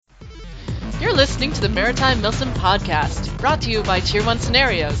listening to the Maritime Milsim Podcast, brought to you by Tier 1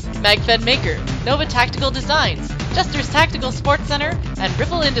 Scenarios, MagFed Maker, Nova Tactical Designs, Jester's Tactical Sports Center, and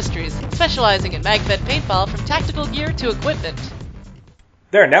Ripple Industries, specializing in MagFed paintball from tactical gear to equipment.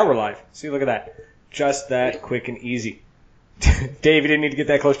 There, now we're live. See, look at that. Just that quick and easy. Dave, you didn't need to get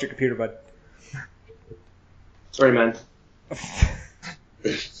that close to your computer, bud. Sorry, man.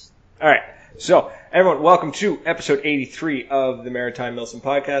 Alright, so, everyone, welcome to episode 83 of the Maritime Milsim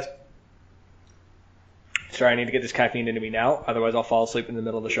Podcast. Sorry, I need to get this caffeine into me now, otherwise I'll fall asleep in the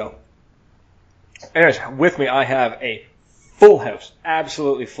middle of the show. Anyways, with me I have a full house,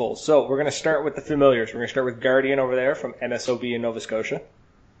 absolutely full. So, we're going to start with the familiars. We're going to start with Guardian over there from MSOB in Nova Scotia.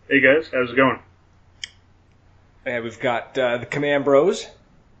 Hey guys, how's it going? And we've got the Command Bros.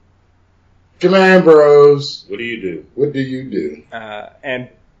 Command Bros. What do you do? What do you do? And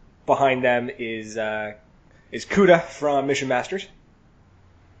behind them is Kuda from Mission Masters.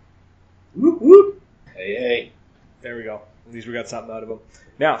 Whoop whoop. Hey. There we go. At least we got something out of them.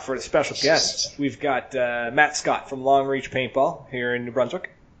 Now, for the special guests, we've got Matt Scott from Long Reach Paintball here in New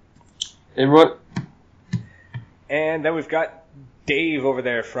Brunswick. Hey, everyone. And then we've got Dave over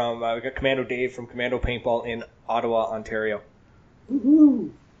there from, we've got Commando Dave from Commando Paintball in Ottawa, Ontario.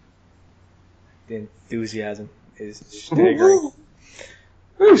 Woohoo. The enthusiasm is staggering.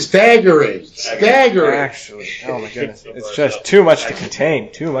 Staggering. Actually, oh my goodness. It's just too much to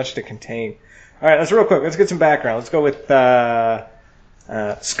contain. Too much to contain. All right, let's real quick. Let's get some background. Let's go with Scott,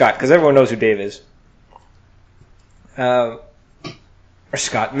 because everyone knows who Dave is. Or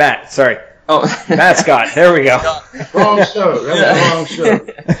Scott. Matt, sorry. Oh, Matt Scott. There we go. Wrong show. That was the wrong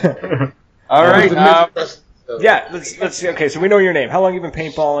show. All right. Yeah, let's see. Okay, so we know your name. How long have you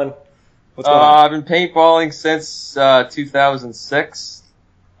been paintballing? What's going on? I've been paintballing since 2006.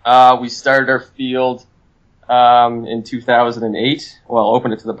 We started our field in 2008. Well,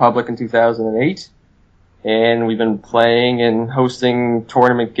 opened it to the public in 2008. And we've been playing and hosting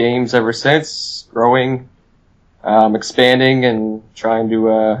tournament games ever since, growing, expanding, and trying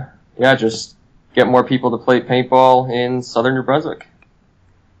to, just get more people to play paintball in southern New Brunswick.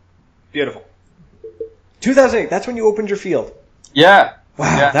 Beautiful. 2008, that's when you opened your field. Yeah.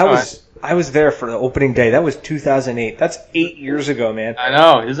 Wow, Yeah, I was there for the opening day. That was 2008. That's 8 years ago, man. I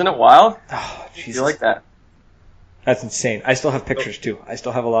know. Isn't it wild? Oh, I Jesus. feel like that. That's insane. I still have pictures, too. I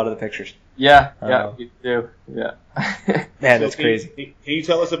still have a lot of the pictures. Yeah, we do. Yeah. Man, that's crazy. Can you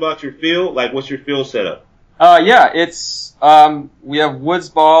tell us about your field? Like, what's your field setup? It's, we have woods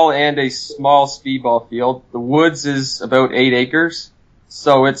ball and a small speedball field. The woods is about 8 acres,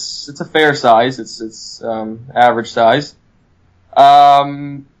 so it's a fair size. It's average size.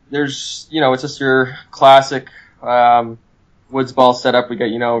 There's, it's just your classic, woods ball setup. We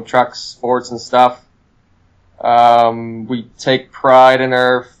got, trucks, sports and stuff. We take pride in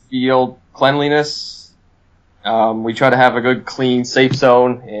our field cleanliness. We try to have a good, clean, safe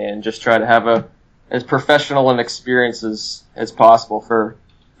zone and just try to have as professional an experience as possible for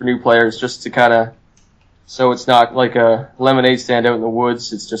new players, just to so it's not like a lemonade stand out in the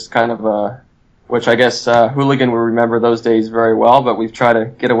woods. It's just kind of which I guess Hooligan will remember those days very well, but we've tried to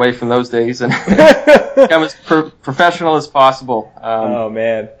get away from those days and become as professional as possible. Oh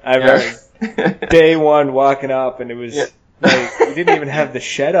man, I remember day one walking up, and it was like we didn't even have the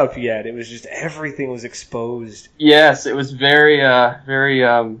shed up yet. It was just everything was exposed. Yes, it was very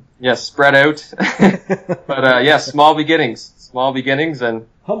spread out, but small beginnings and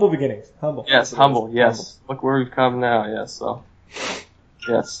humble beginnings. Humble. Yes, humble. Yes, humble. Look where we've come now. Yes, so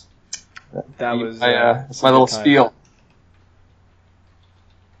yes. That was that's my little spiel.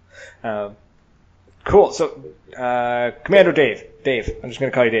 Cool. So, Commando Dave. I'm just going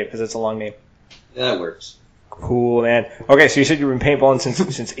to call you Dave because it's a long name. Yeah, that works. Cool, man. Okay, so you said you've been paintballing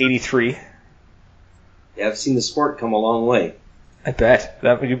since '83. Yeah, I've seen the sport come a long way. I bet.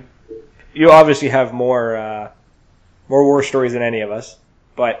 You obviously have more war stories than any of us.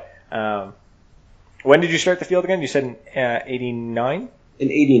 But when did you start the field again? You said in '89.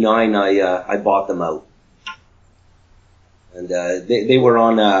 In '89, I bought them out, and they were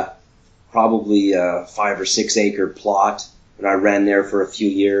on probably a 5 or 6 acre plot, and I ran there for a few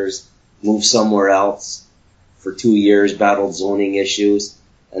years, moved somewhere else for 2 years, battled zoning issues,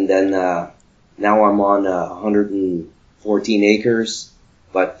 and then now I'm on 114 acres.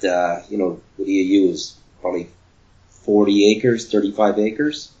 But what do you use? Probably 40 acres, 35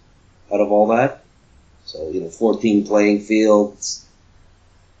 acres out of all that. So 14 playing fields.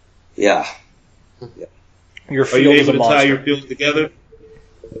 Yeah. Your Are you able to tie your fields together?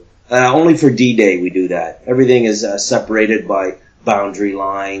 Only for D-Day we do that. Everything is separated by boundary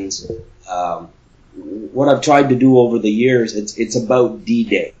lines. What I've tried to do over the years, it's about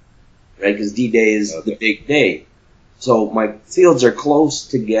D-Day. right? Because D-Day is the big day. So my fields are close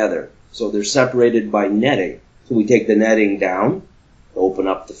together. So they're separated by netting. So we take the netting down to open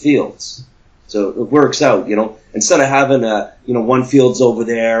up the fields. So it works out, Instead of having one field's over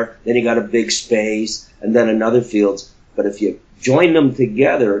there, then you got a big space, and then another field's. But if you join them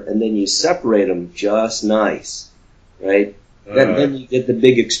together and then you separate them just nice, right? Then you get the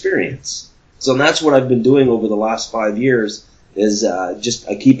big experience. So that's what I've been doing over the last 5 years is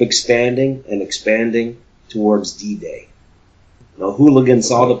I keep expanding and expanding towards D-Day. Hooligans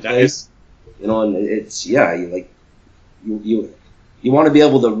saw the place, and it's, you want to be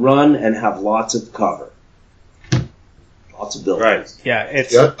able to run and have lots of cover. Lots of buildings.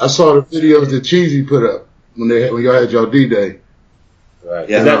 Right. Yeah, I saw the videos that Cheesy put up when y'all had your D-Day. Right.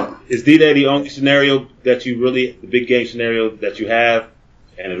 Yeah. Is D-Day the only scenario that the big game scenario that you have,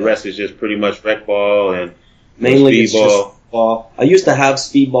 and the rest is just pretty much rec ball and mainly it's speedball? just ball. I used to have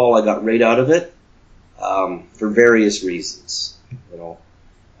speedball. I got right out of it for various reasons.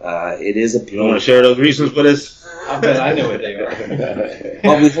 It is a You don't want to share those reasons with us? I bet I know what they are.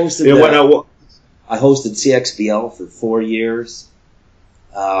 Well, we hosted. I hosted CXBL for 4 years.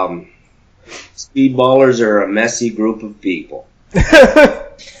 Speedballers are a messy group of people.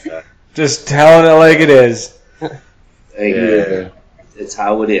 Just telling it like it is. It's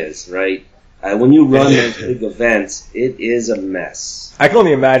how it is, right? When you run those big events, it is a mess. I can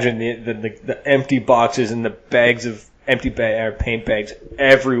only imagine the empty boxes and the bags of paint bags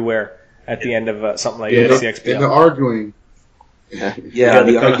everywhere at the end of something like CXPL. And the arguing. Yeah,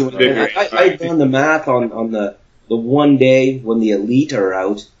 the argument. I'd done the math on the 1 day when the elite are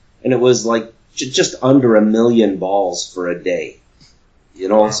out, and it was like just under 1 million balls for a day.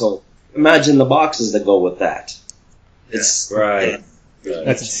 So imagine the boxes that go with that. It's right.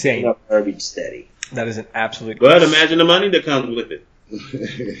 That's insane. Garbage steady. That is an absolute. But imagine the money that comes with it.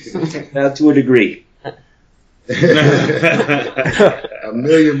 To a degree. 1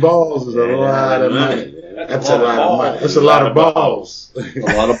 million balls is a lot of money. That's a lot of money. That's a lot of balls. A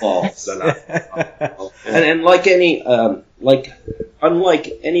lot of balls. And like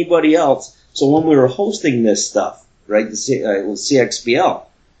unlike anybody else, so when we were hosting this stuff, right, the CXBL,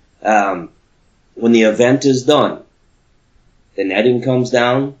 when the event is done, the netting comes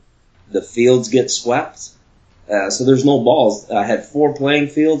down, the fields get swept, so there's no balls. I had 4 playing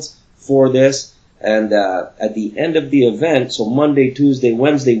fields for this, and at the end of the event, so Monday, Tuesday,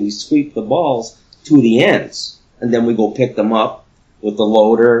 Wednesday, we sweep the balls to the ends, and then we go pick them up with the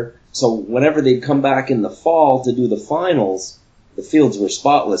loader. So whenever they'd come back in the fall to do the finals, the fields were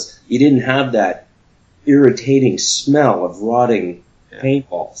spotless. You didn't have that irritating smell of rotting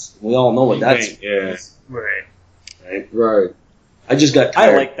paintballs. We all know what that's. Yeah. Right. I just got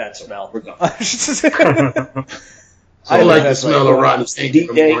tired. I like that smell. We're gone. I like the smell of rotten steak in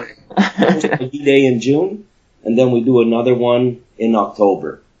the morning. D-Day in June, and then we do another one in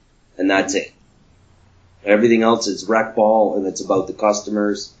October, and that's it. Everything else is rec ball, and it's about the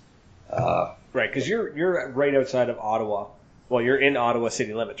customers. Right, because you're right outside of Ottawa. Well, you're in Ottawa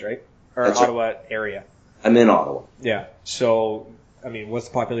city limits, right? Or That's Ottawa area. I'm in Ottawa. Yeah. So, I mean, what's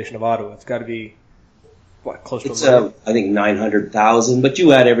the population of Ottawa? It's got to be close to It's 1 million? I think 900,000, but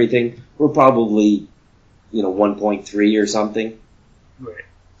you add everything, we're probably 1.3 or something. Right.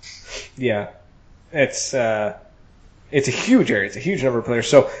 Yeah. It's a huge area. It's a huge number of players.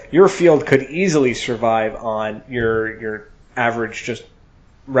 So your field could easily survive on your average just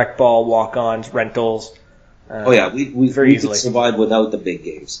rec ball, walk-ons, rentals. We very could easily survive without the big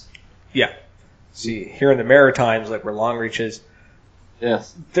games. Yeah. See, here in the Maritimes, like where Long Reach is,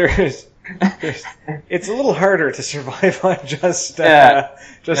 Yes. there's it's a little harder to survive on just Yeah.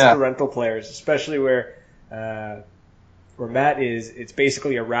 the rental players, especially where Matt is. It's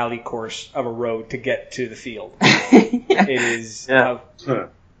basically a rally course of a road to get to the field. Yeah. It is. Yeah.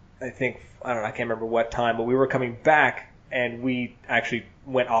 I think I can't remember what time, but we were coming back and we actually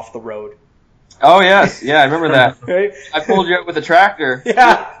went off the road. Oh, yes. Yeah, I remember that. Right? I pulled you out with a tractor.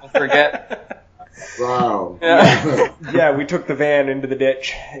 Yeah. Don't forget. Wow. Yeah. Yeah, we took the van into the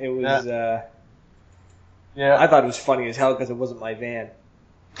ditch. It was. Yeah. I thought it was funny as hell because it wasn't my van.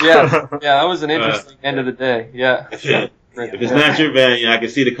 Yeah. Yeah, that was an interesting end of the day. Yeah. If it's not your van, I can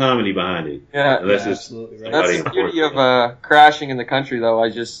see the comedy behind it. Yeah. Unless Yeah, it's absolutely right. That's the beauty of crashing in the country, though.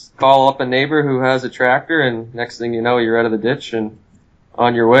 I just call up a neighbor who has a tractor, and next thing you know, you're out of the ditch and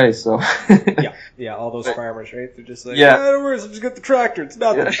on your way. So Yeah, all those farmers, right? They're just like, Yeah. no worries, I'll just get the tractor. It's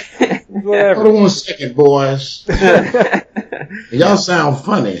nothing. Yeah. Whatever. Hold on 1 second, boys. Y'all sound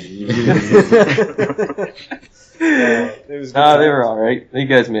funny. It was No, they were all right. You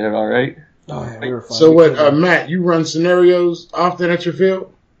guys made it all right. Oh, yeah, we were fine. So what, Matt, you run scenarios often at your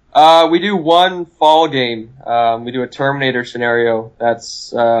field? We do one fall game. We do a Terminator scenario.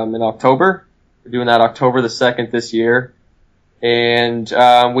 That's in October. We're doing that October the 2nd this year. And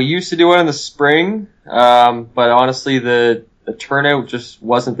we used to do it in the spring, but honestly the turnout just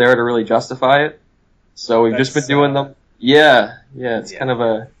wasn't there to really justify it. So we've just been doing them. Yeah, it's kind of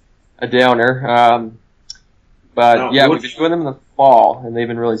a downer. But yeah, we've been doing them in the fall, and they've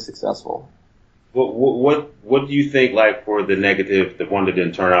been really successful. What do you think, like, for the negative, the one that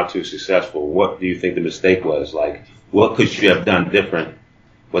didn't turn out too successful? What do you think the mistake was? Like, what could you have done different?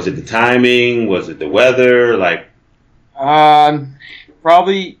 Was it the timing? Was it the weather? Like,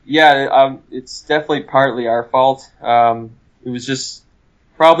 probably, yeah. It's definitely partly our fault. It was just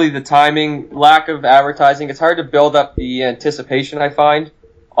probably the timing, lack of advertising. It's hard to build up the anticipation, I find.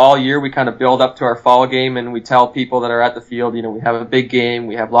 All year we kind of build up to our fall game, and we tell people that are at the field, we have a big game,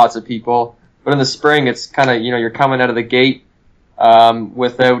 we have lots of people. But in the spring, it's kind of, you're coming out of the gate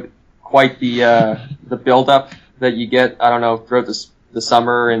without quite the build-up that you get, I don't know, throughout the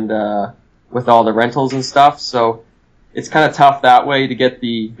summer and with all the rentals and stuff. So it's kind of tough that way to get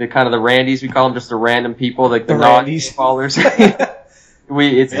the kind of the randies, we call them, just the random people, like the non-followers.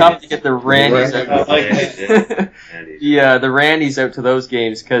 It's tough to get the randies out. Yeah, the randies out to those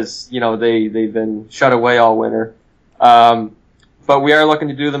games because, they've been shut away all winter. But we are looking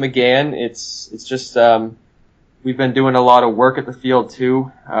to do them again. It's just we've been doing a lot of work at the field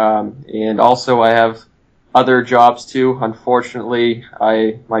too, and also I have other jobs too. Unfortunately,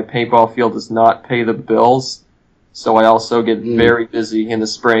 my paintball field does not pay the bills, so I also get very busy in the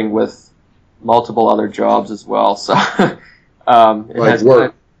spring with multiple other jobs as well. So it has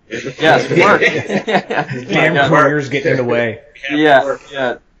work. Yes, work. Damn careers getting in the way. Yeah.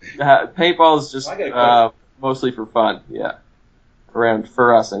 Paintball is just mostly for fun. Yeah. Around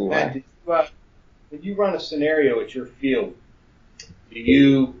for us anyway. Matt, when you run a scenario at your field, do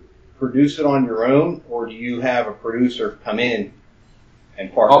you produce it on your own, or do you have a producer come in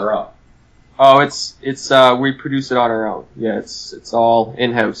and partner up? Oh, it's we produce it on our own. Yeah, it's all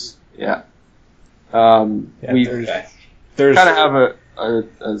in house. Yeah. We kind of have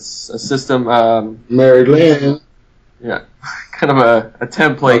a system. Mary Lynn. Yeah, kind of a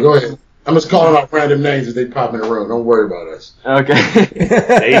template. Oh, go ahead. I'm just calling out random names as they pop in the room. Don't worry about us. Okay.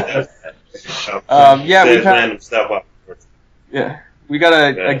 We got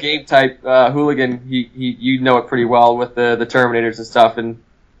a game type hooligan. You know it pretty well with the Terminators and stuff, and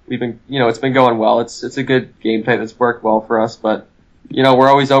we've been it's been going well. It's a good game type that's worked well for us, but we're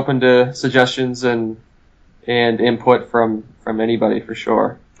always open to suggestions and input from anybody for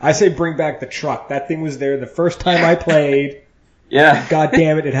sure. I say bring back the truck. That thing was there the first time I played. Yeah. God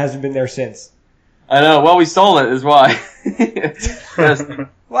damn it hasn't been there since. I know. Well, we stole it is why.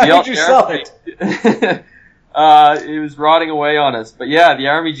 Why did you sell it? It was rotting away on us. But yeah, the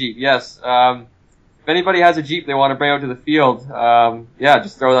Army Jeep, yes. If anybody has a Jeep they want to bring out to the field,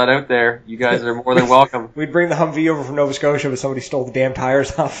 just throw that out there. You guys are more than welcome. We'd bring the Humvee over from Nova Scotia, but somebody stole the damn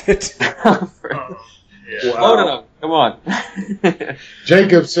tires off it. Loaded them. Come on.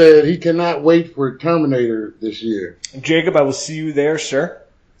 Jacob said he cannot wait for Terminator this year. Jacob, I will see you there, sir.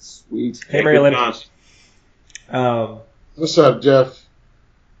 Sweet. Hey, Marilyn. What's up, Jeff?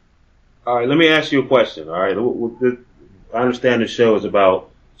 All right, let me ask you a question. All right, I understand the show is about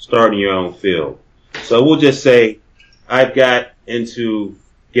starting your own field. So we'll just say I've got into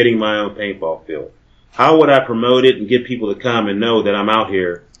getting my own paintball field. How would I promote it and get people to come and know that I'm out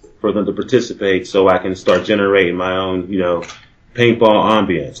here for them to participate so I can start generating my own, paintball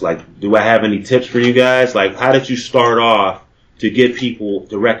ambience? Like, do I have any tips for you guys? Like, how did you start off to get people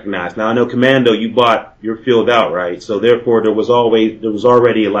to recognize? Now, I know Commando, you bought your field out, right? So therefore there was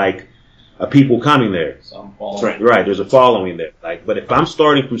already like a people coming there. Some following. Right, there's a following there. Like, but if I'm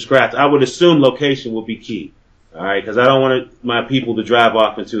starting from scratch, I would assume location will be key. All right, because I don't want my people to drive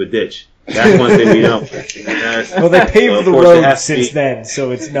off into a ditch. That's one thing we don't. Well, they paved the road since then, so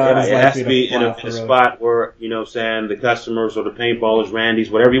it's not as likely it has to be in a spot where, the customers or the paintballers,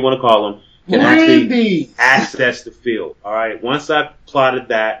 randies, whatever you want to call them, can actually access the field. All right, once I plotted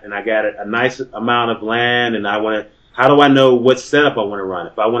that and I got a nice amount of land and how do I know what setup I want to run?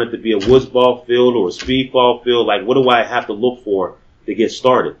 If I want it to be a woods ball field or a speed ball field, like what do I have to look for to get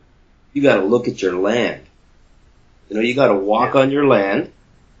started? You got to look at your land. You got to walk on your land.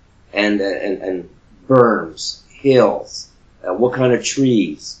 And berms, hills, what kind of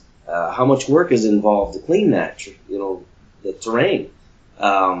trees, how much work is involved to clean that, the terrain.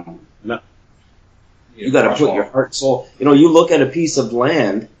 You got to put your heart and soul. You look at a piece of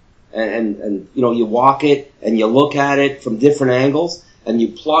land, and you walk it and you look at it from different angles and you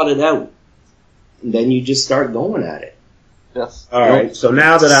plot it out, and then you just start going at it. Yes. All right. So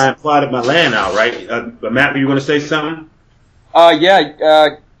now that I plotted my land out, right? Matt, you want to say something?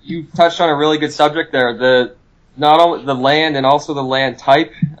 You touched on a really good subject there. Not only the land and also the land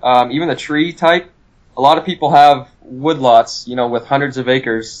type, even the tree type. A lot of people have woodlots, with hundreds of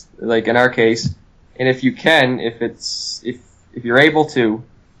acres, like in our case. And if you can, if you're able to,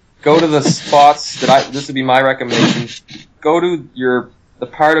 go to the spots this would be my recommendation. Go to the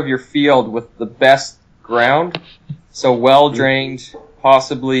part of your field with the best ground, so well drained,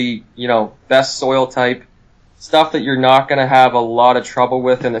 possibly, best soil type, stuff that you're not going to have a lot of trouble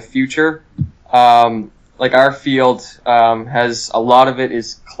with in the future. Like our field has a lot of it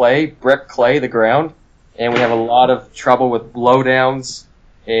is clay, brick clay, the ground, and we have a lot of trouble with blowdowns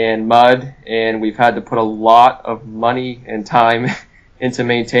and mud, and we've had to put a lot of money and time into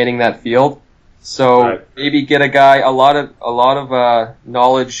maintaining that field. So maybe get a guy. A lot of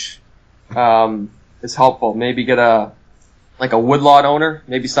knowledge is helpful. Maybe get a woodlot owner,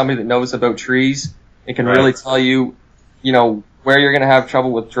 maybe somebody that knows about trees and can really tell you, where you're going to have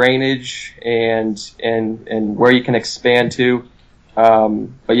trouble with drainage and where you can expand to.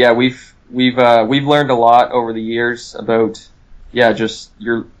 But yeah, we've learned a lot over the years about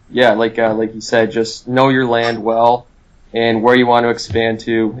like you said, just know your land well and where you want to expand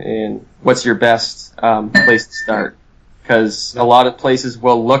to and what's your best place to start. Because a lot of places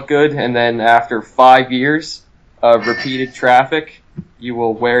will look good, and then after 5 years of repeated traffic, you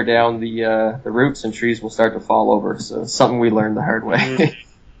will wear down the roots and trees will start to fall over. So it's something we learned the hard way.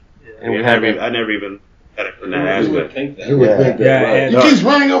 And I never even had it from that aspect. You would think that. He keeps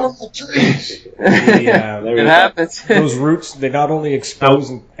running over my trees. It happens. Those roots, they not only expose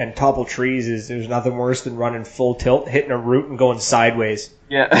and topple trees, there's nothing worse than running full tilt, hitting a root and going sideways.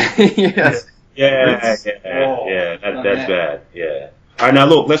 Yeah. Yes. That's bad. Yeah. All right, now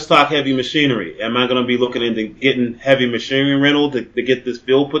look, let's talk heavy machinery. Am I going to be looking into getting heavy machinery rental to get this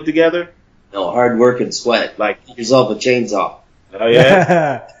field put together? No, hard work and sweat. Like, get yourself a chainsaw. Oh,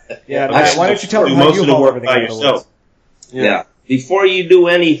 yeah? Matt, why don't you tell me how you haul everything out of the woods? Yeah. Before you do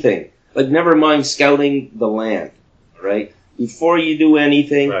anything, never mind scouting the land, right? Before you do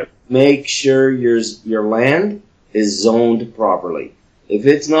anything, make sure your land is zoned properly. If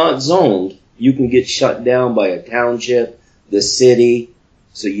it's not zoned, you can get shut down by a township, the city.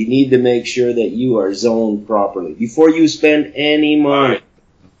 So you need to make sure that you are zoned properly before you spend any money.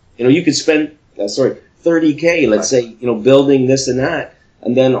 You could spend, $30K, let's say, building this and that,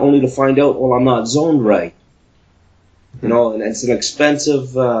 and then only to find out, well, I'm not zoned right. And it's an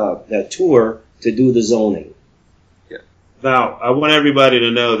expensive tour to do the zoning. Yeah. Now, I want everybody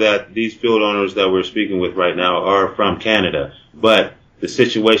to know that these field owners that we're speaking with right now are from Canada, but the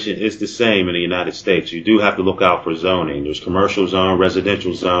situation is the same in the United States. You do have to look out for zoning. There's commercial zone,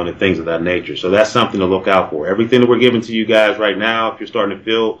 residential zone, and things of that nature. So that's something to look out for. Everything that we're giving to you guys right now, if you're starting to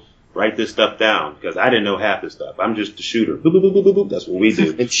feel, write this stuff down, because I didn't know half this stuff. I'm just a shooter. Boop, boop, boop, boop, boop. That's what we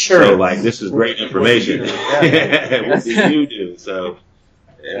do. So, this is great information. What do you do? So,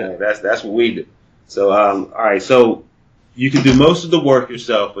 that's what we do. So, all right. So, you can do most of the work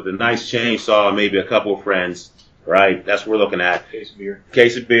yourself with a nice chainsaw and maybe a couple of friends. Right, that's what we're looking at.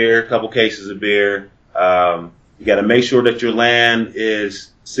 Case of beer, a couple cases of beer. You got to make sure that your land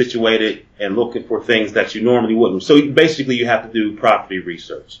is situated and looking for things that you normally wouldn't. So basically, you have to do property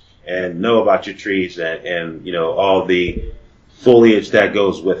research and know about your trees and all the foliage that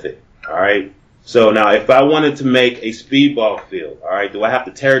goes with it. All right. So now, if I wanted to make a speedball field, all right, do I have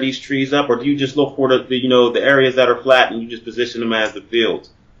to tear these trees up, or do you just look for the areas that are flat and you just position them as the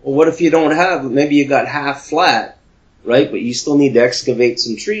fields? Well, what if you don't have, maybe you got half flat, right? But you still need to excavate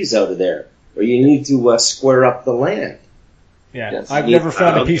some trees out of there. Or you need to square up the land. Yeah, yes. I've never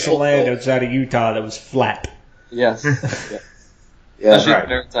found a piece of land outside of Utah that was flat. Yes. Especially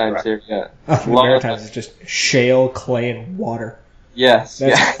Maritimes here, yeah. Maritimes is just shale, clay, and water. Yes.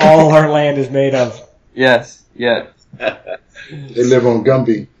 That's all our land is made of. Yes, yeah. They live on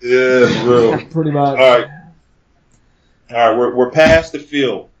Gumby. Yeah, bro. Pretty much. All right, we're past the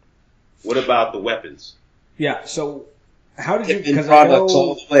field. What about the weapons? Yeah, so how did you... Tippmann products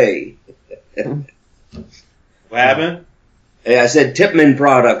all the way. What happened? Hey, I said Tippmann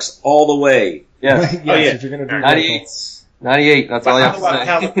products all the way. Yeah. If you're going to do 98, that's all I have to say.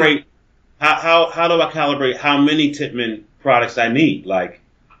 How do I calibrate how many Tippmann products I need? Like,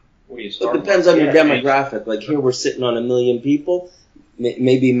 it depends on your demographic. Like here we're sitting on 1 million people.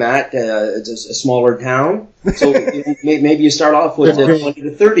 Maybe, Matt, it's a smaller town. So maybe you start off with the 20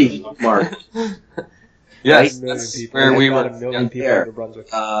 to 30 mark. Yes, right? that's where we were.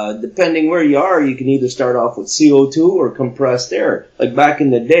 Depending where you are, you can either start off with CO2 or compressed air. Like back in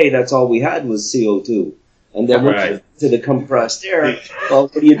the day, that's all we had was CO2. And then once you get to the compressed air, well,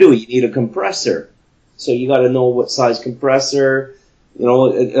 what do? You need a compressor. So you got to know what size compressor. You know,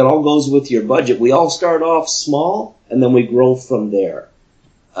 it all goes with your budget. We all start off small, and then we grow from there.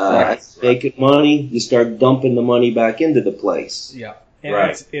 Making money, you start dumping the money back into the place. Yeah,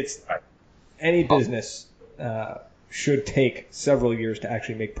 and it's any business should take several years to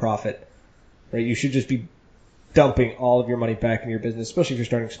actually make profit. Right, you should just be dumping all of your money back into your business, especially if you're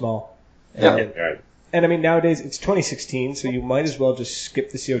starting small. And I mean, nowadays it's 2016, so you might as well just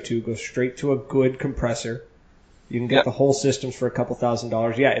skip the CO2, go straight to a good compressor. You can get the whole systems for a couple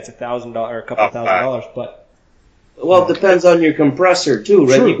 $1,000s. Yeah, it's $1,000 or a couple $1,000, but well, it depends on your compressor too,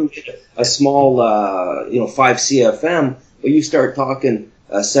 right? True. You can get a small, 5 CFM, but you start talking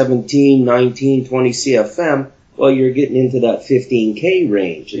 17, 19, 20 CFM. Well, you're getting into that 15K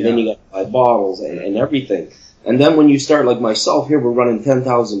range, and then you got to buy bottles and everything. And then when you start like myself here, we're running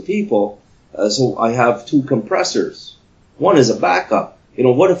 10,000 people. So I have 2 compressors. One is a backup. You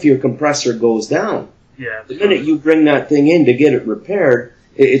know, what if your compressor goes down? Yeah. The minute you bring that thing in to get it repaired,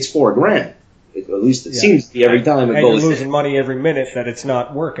 it's $4,000. At least it seems to be every time it goes. You're losing money every minute that it's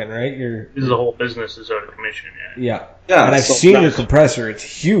not working, right? This is a whole business is out of commission. Yeah. And I've seen your compressor. It's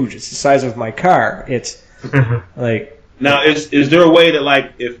huge. It's the size of my car. It's like. Now, is there a way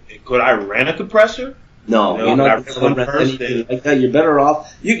that could I rent a compressor? No, you're not going to rent anything like that. You're better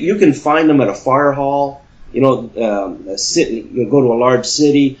off. You can find them at a fire hall. You know, a city. You go to a large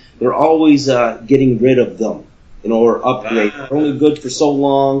city. They're always getting rid of them. You know, or upgrade. They're only good for so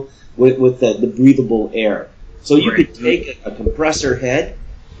long with the breathable air. So you could take a compressor head.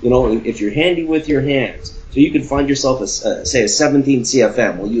 You know, if you're handy with your hands, so you could find yourself say a 17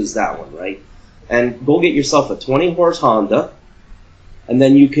 CFM. We'll use that one, right? And go get yourself a 20 horse Honda. And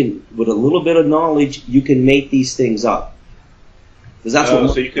then you can, with a little bit of knowledge, you can make these things up. Because that's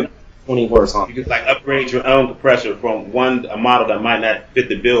what so you can 20 horse Honda. You can upgrade your own compressor from a model that might not fit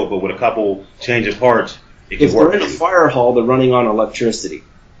the bill, but with a couple change of parts, it can work. If they're in a fire hall, they're running on electricity.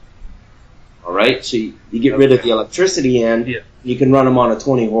 All right, so you get rid of the electricity end. Yeah. You can run them on a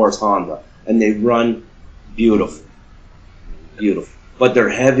 20 horse Honda, and they run beautiful, beautiful. But they're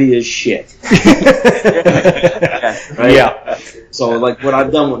heavy as shit. Right? Yeah. So, like, what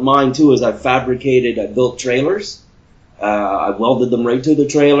I've done with mine, too, is I built trailers. I welded them right to the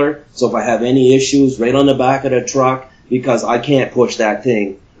trailer. So if I have any issues, right on the back of the truck, because I can't push that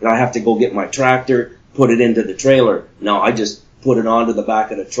thing, and I have to go get my tractor, put it into the trailer. No, I just put it onto the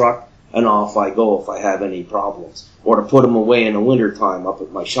back of the truck, and off I go if I have any problems. Or to put them away in the wintertime up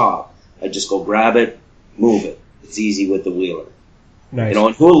at my shop, I just go grab it, move it. It's easy with the wheeler. Nice. You know,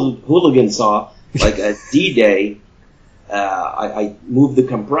 and Hooligan saw, like at D-Day, I moved the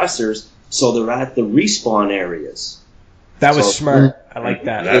compressors so they're at the respawn areas. That was smart. I like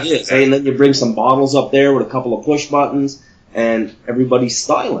that. It is. And then you bring some bottles up there with a couple of push buttons, and everybody's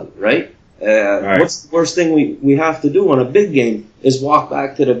styling, right? What's the worst thing we have to do on a big game is walk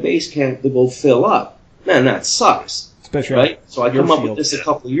back to the base camp to go fill up. Man, that sucks. Especially right? So I come up with this a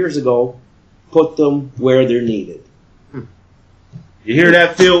couple of years ago, put them where they're needed. You hear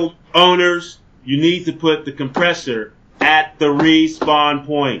that, field owners? You need to put the compressor at the respawn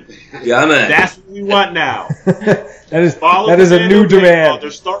point. Yeah, man. That's what we want now. that is a new demand. They're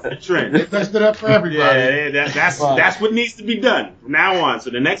starting a trend. They messed it up for everybody. Yeah, that's what needs to be done from now on.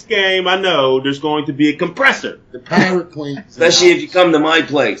 So the next game, I know there's going to be a compressor. The Pirate Queen. Especially if you come to my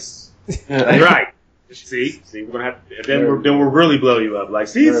place. Right. See, we're gonna have to, then we'll really blow you up. Like,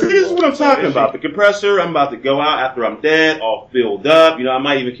 see, this is what I'm talking about. The compressor, I'm about to go out after I'm dead, all filled up. You know, I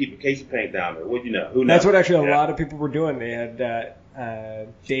might even keep a case of paint down there. What you know? Who knows? That's what actually a lot of people were doing. They had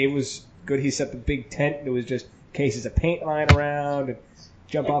Dave was good. He set the big tent. There was just cases of paint lying around, and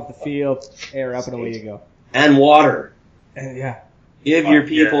jump off the field, air up, and away you go. And water. And give your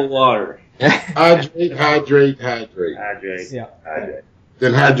people water. Hydrate. Yeah. Hydrate.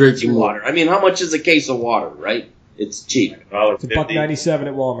 Then hydrate some water. I mean, how much is a case of water, right? It's cheap. It's $1.97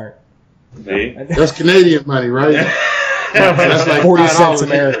 at Walmart. See? That's Canadian money, right? That's like 40 cents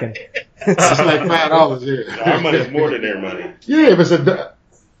American. That's like $5 here. Our money's more than their money. Yeah, if it's a...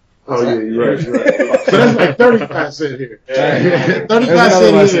 Oh, yeah, you're right. But that's like 35 cents here. 35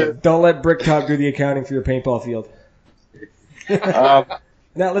 cents here. Don't let Bricktop do the accounting for your paintball field.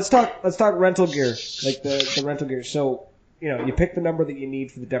 Now, let's talk rental gear, like the rental gear. So, you know, you pick the number that you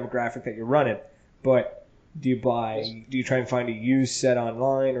need for the demographic that you're running, but do you try and find a used set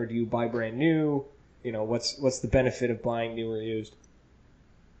online, or do you buy brand new? You know, what's the benefit of buying new or used?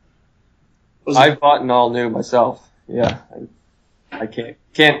 I've bought an all new myself. Yeah, I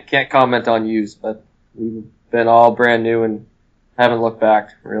can't comment on used, but we've been all brand new and haven't looked back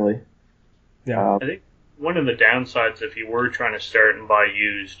really. Yeah, I think one of the downsides, if you were trying to start and buy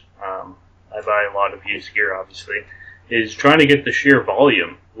used, I buy a lot of used gear, obviously, is trying to get the sheer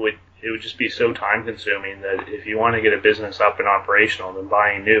volume. It would just be so time consuming that if you want to get a business up and operational, then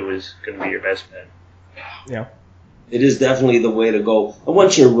buying new is going to be your best bet. Yeah. It is definitely the way to go. And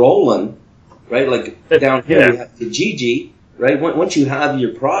once you're rolling, right, like down here we have Kijiji, right? Once you have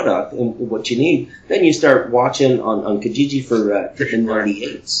your product and what you need, then you start watching on Kijiji for the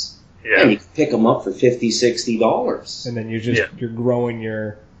 98s. Yeah. And you can pick them up for $50, $60. And then you're growing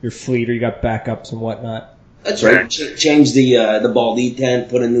your fleet, or you got backups and whatnot. That's right. Change the ball detent,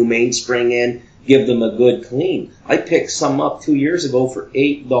 put a new mainspring in, give them a good clean. I picked some up 2 years ago for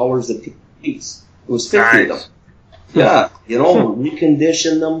 $8 a piece. It was 50 of them. Yeah,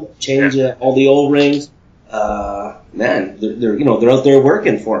 recondition them, change Uh-huh. all the O-rings. Man, they're out there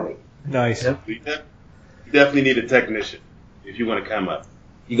working for me. Nice. You definitely need a technician if you want to come up.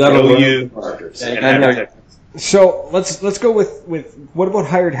 You got to Know learn you the markers. and have a technician. So let's go with what about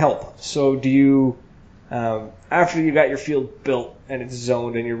hired help? So do you after you got your field built and it's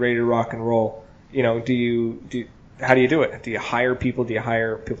zoned and you're ready to rock and roll, how do you do it? Do you hire people? Do you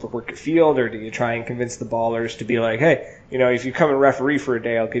hire people to work your field, or do you try and convince the ballers to be like, hey, if you come and referee for a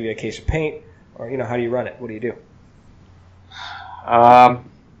day, I'll give you a case of paint, or how do you run it? What do you do?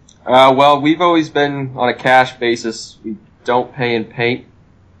 Well, we've always been on a cash basis. We don't pay in paint.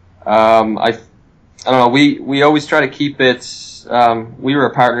 I don't know. We always try to keep it. We were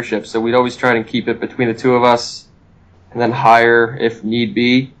a partnership, so we'd always try to keep it between the two of us, and then hire if need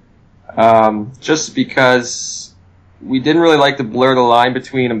be. Just because we didn't really like to blur the line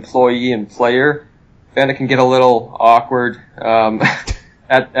between employee and player. And it can get a little awkward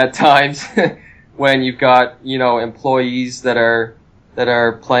at times when you've got employees that are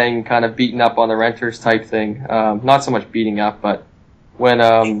playing kind of beating up on the renters type thing. Not so much beating up, but when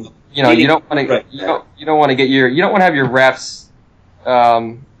you don't want to you don't want to have your refs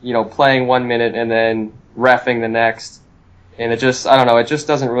playing 1 minute and then reffing the next, and it just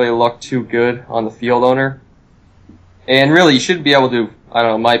doesn't really look too good on the field owner. And really, you should be able to,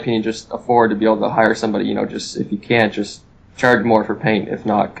 in my opinion, just afford to be able to hire somebody, just if you can't, just charge more for paint, if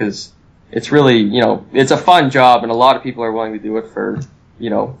not, because it's really, it's a fun job, and a lot of people are willing to do it for,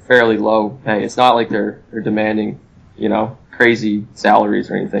 fairly low pay. It's not like they're demanding, crazy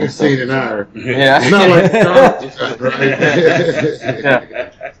salaries or anything. So. An hour. Yeah. Not like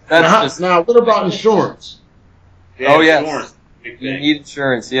Yeah. Now, what about insurance? Oh, yes. Insurance. You need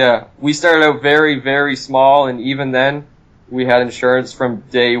insurance, yeah. We started out very, very small, and even then, we had insurance from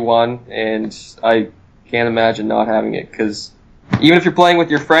day one, and I can't imagine not having it, because even if you're playing with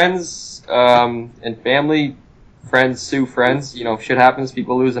your friends and family, friends sue friends, shit happens,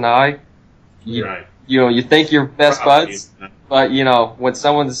 people lose an eye. You think you're best buds, but, when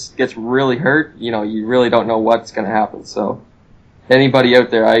someone gets really hurt, you really don't know what's going to happen, so... Anybody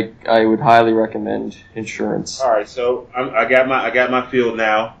out there, I would highly recommend insurance. All right, so I got my field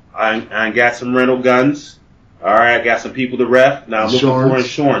now. I got some rental guns. All right, I got some people to ref. Now I'm looking for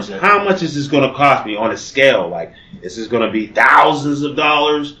insurance. How much is this going to cost me on a scale? Like, is this going to be thousands of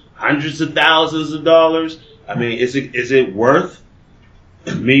dollars, hundreds of thousands of dollars? I mean, is it worth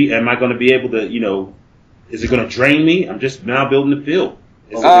me? Am I going to be able to, is it going to drain me? I'm just now building the field.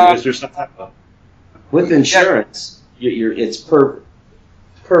 Is there some type of... With insurance, it's per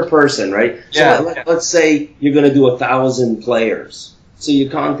person, right? So let's say you're going to do 1,000 players. So you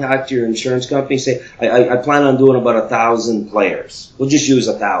contact your insurance company, say, I plan on doing about 1,000 players. We'll just use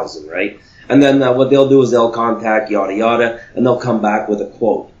 1,000, right? And then what they'll do is they'll contact yada yada, and they'll come back with a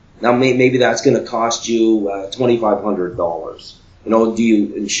quote. Now maybe that's going to cost you $2,500. Do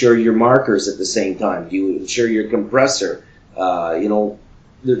you insure your markers at the same time? Do you insure your compressor?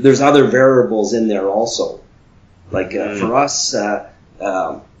 There's other variables in there also. Like for us,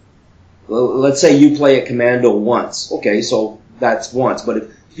 let's say you play at Commando once. Okay, so that's once. But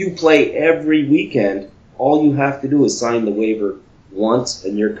if you play every weekend, all you have to do is sign the waiver once,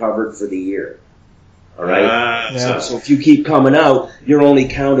 and you're covered for the year. All right. So if you keep coming out, you're only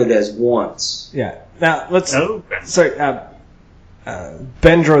counted as once. Yeah. Now sorry.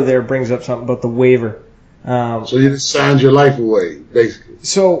 Bendro there brings up something about the waiver. So you just signed your life away, basically.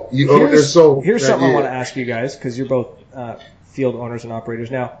 So here's something I want to ask you guys, because you're both field owners and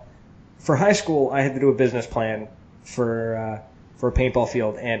operators. Now, for high school, I had to do a business plan for a paintball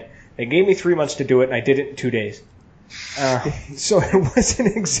field, and they gave me 3 months to do it, and I did it in 2 days. So it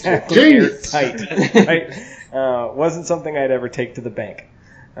wasn't exactly airtight. Right? Wasn't something I'd ever take to the bank.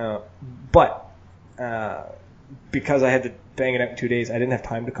 But because I had to bang it out in 2 days, I didn't have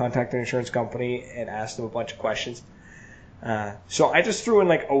time to contact an insurance company and ask them a bunch of questions. So I just threw in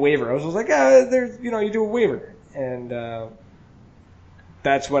like a waiver. I was like, there's, you do a waiver. And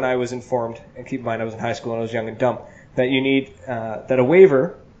that's when I was informed, and keep in mind I was in high school and I was young and dumb, that you need, that a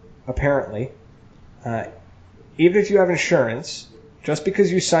waiver, apparently, even if you have insurance, just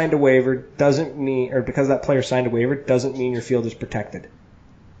because you signed a waiver doesn't mean, or because that player signed a waiver, doesn't mean your field is protected.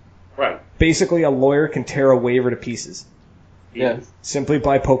 Right. Basically, a lawyer can tear a waiver to pieces. Yeah. Simply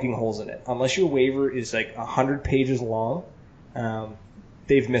by poking holes in it. Unless your waiver is like 100 pages long,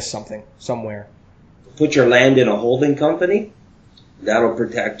 they've missed something somewhere. Put your land in a holding company, that'll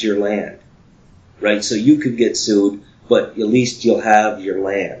protect your land. Right? So you could get sued, but at least you'll have your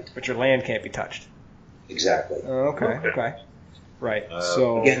land. But your land can't be touched. Exactly. Okay. Right.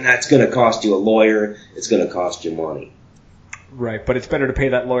 So again, that's going to cost you a lawyer. It's going to cost you money. Right, but it's better to pay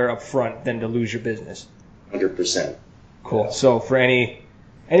that lawyer up front than to lose your business. 100%. Cool. So for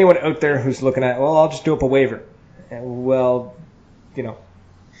anyone out there who's looking at, well, I'll just do up a waiver. Well, Now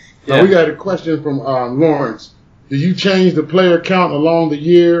we got a question from Lawrence. Do you change the player count along the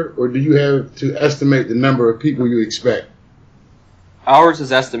year, or do you have to estimate the number of people you expect? Ours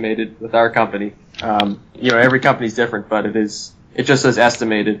is estimated with our company. Every company's different, but it just says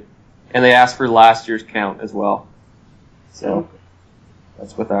estimated, and they ask for last year's count as well. So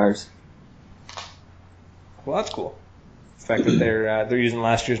that's with ours. Well, that's cool. The fact that they're using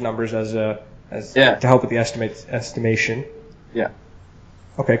last year's numbers as to help with the estimation. Yeah.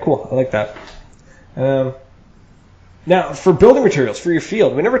 Okay, cool. I like that. Now, for building materials for your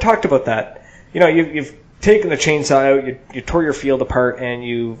field, we never talked about that. You've taken the chainsaw out, you tore your field apart, and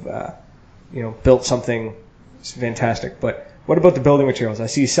you've built something fantastic. But what about the building materials? I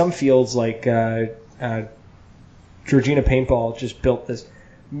see some fields like Georgina Paintball just built this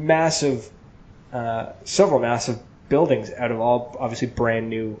several massive buildings out of all obviously brand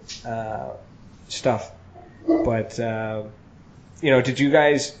new stuff. But did you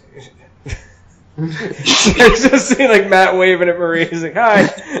guys? I just see like Matt waving at Marie. He's like, "Hi."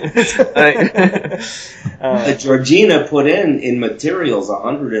 The Georgina put in materials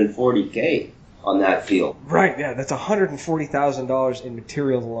 $140K on that field. Right. Yeah, that's $140,000 in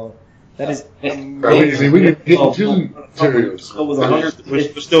materials alone. That is amazing. We can get two materials. We're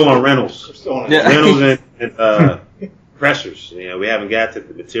still on rentals. Rentals and pressures. We haven't got to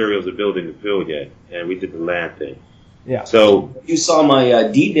the materials of building the field yet, and we did the land thing. Yeah. So you saw my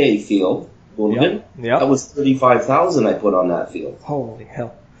D-Day field, Bulletin. Yep. That was $35,000 I put on that field. Holy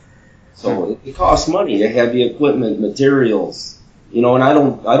hell! So it costs money to have the equipment, materials. And I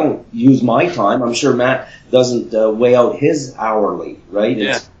don't use my time. I'm sure Matt doesn't weigh out his hourly, right?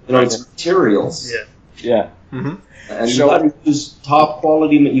 It's materials. Yeah. Mm-hmm. And you got to use top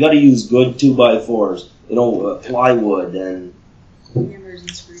quality. You got to use good 2x4s. Plywood and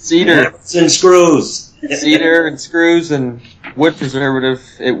cedar and screws. Cedar and screws and wood preservative.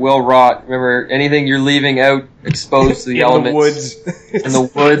 It will rot. Remember, anything you're leaving out exposed to the elements. In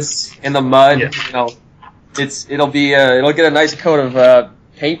the woods, in the mud. Yeah. It'll get a nice coat of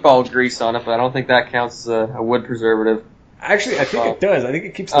paintball grease on it, but I don't think that counts as a wood preservative. Actually, I think it does. I think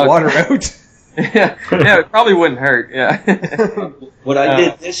it keeps the water out. Yeah, it probably wouldn't hurt. Yeah. What I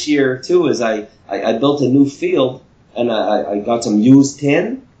did this year too is I built a new field and I got some used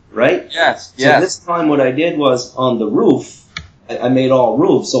tin, right? Yes. So this time what I did was on the roof, I made all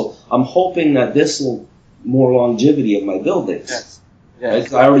roofs. So I'm hoping that this will more longevity of my buildings. Yes. Right?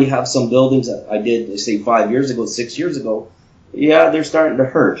 'Cause I already have some buildings that I did, say 5 years ago, 6 years ago. Yeah, they're starting to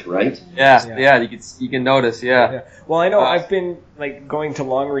hurt, right? Yeah. You can notice. Yeah. Well, I know I've been like going to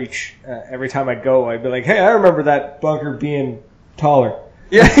Longreach every time I go. I'd be like, "Hey, I remember that bunker being taller."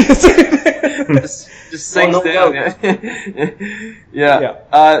 Yeah. just sinks down. Yeah.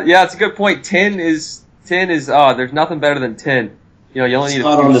 It's a good point. Tin is. There's nothing better than tin. You only need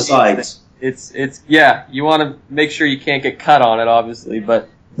not on the sides. It's you want to make sure you can't get cut on it, obviously, but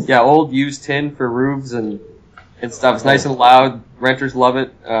old used tin for roofs and stuff. It's nice and loud. Renters love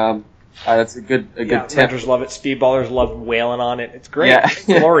it. That's a good tip. Renters love it. Speedballers love wailing on it. It's great. Yeah. It's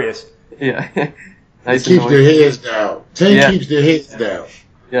glorious. Yeah. Nice. It keeps their heads down. Tin keeps their heads down.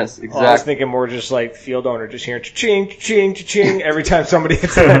 Yes, exactly. Well, I was thinking more just like field owner, just hearing cha-ching, cha-ching, cha-ching every time somebody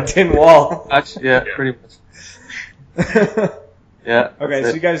hits that tin wall. Pretty much. Yeah. Okay,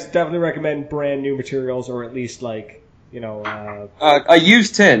 so you guys definitely recommend brand new materials, or at least like a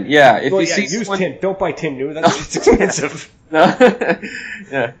used tin. Yeah. If you see used tin, don't buy tin new. That's just expensive. No.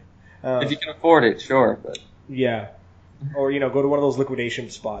 Yeah. If you can afford it, sure. But. Yeah. Or go to one of those liquidation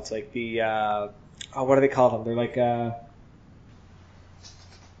spots, like the what do they call them? They're like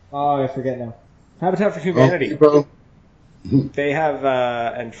I forget now. Habitat for Humanity. They have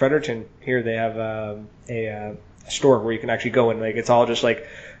and Fredericton here. They have a store where you can actually go and like it's all just like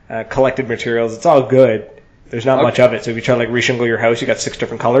collected materials. It's all good. There's not much of it. So if you try to like reshingle your house, you got 6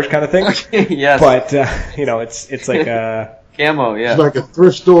 different colors kind of thing. Yes. But it's like camo. Yeah. It's like a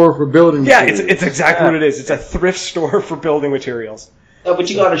thrift store for building yeah, materials. it's exactly what it is. It's a thrift store for building materials. Yeah, but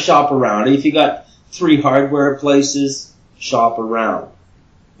you got to shop around. If you got 3 hardware places, shop around.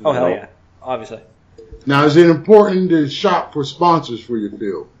 Oh hell yeah, obviously. Now, is it important to shop for sponsors for your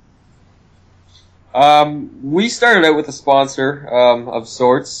field? We started out with a sponsor of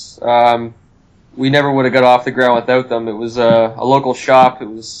sorts. We never would have got off the ground without them. It was a local shop. It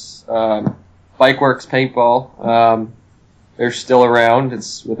was Bikeworks Paintball. They're still around.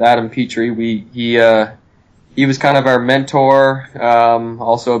 It's with Adam Petrie. He was kind of our mentor,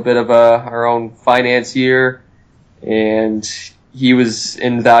 also a bit of our own financier, and he was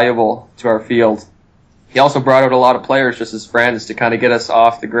invaluable to our field. He also brought out a lot of players just as friends to kind of get us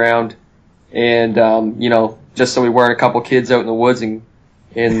off the ground, and just so we weren't a couple kids out in the woods and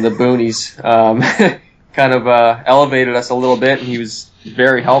in the boonies, kind of elevated us a little bit, and he was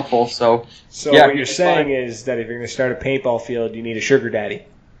very helpful. So yeah, what you're saying is that if you're going to start a paintball field, you need a sugar daddy.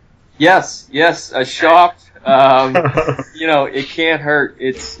 Yes, a shop. It can't hurt.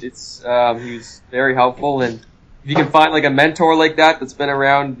 He was very helpful, and if you can find like a mentor like that's been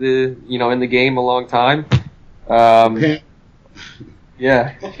around in the game a long time, yeah,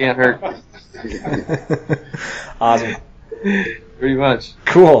 it can't hurt. Awesome. Pretty much.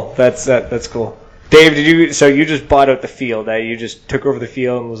 Cool. That's cool. Dave, you just bought out the field? You just took over the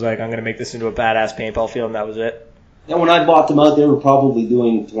field and was like, I'm going to make this into a badass paintball field, and that was it? Yeah, when I bought them out, they were probably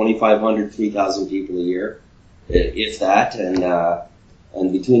doing 2,500, 3,000 people a year, if that.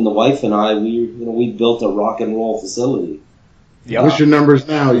 And between the wife and I, we built a rock and roll facility. Yeah. What's your numbers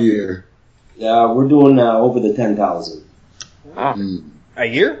now a year? Yeah, we're doing over the 10,000. Wow. A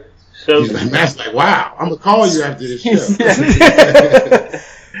year? So Matt's like, wow, I'm going to call you after this show.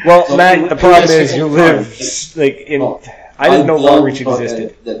 Well, So Matt, the problem is you live like in. I didn't know Long Reach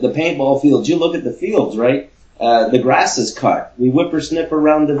existed. The paintball fields. You look at the fields, right? The grass is cut. We whippersnip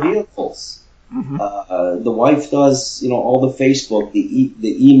around the vehicles. Mm-hmm. The wife does, all the Facebook, the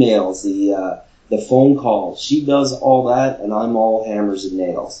emails, the phone calls. She does all that, and I'm all hammers and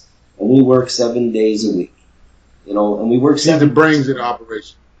nails. And we work 7 days a week. And we work She's 7 the brains of the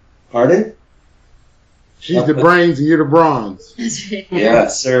operation. Pardon? She's the brains and you're the bronze.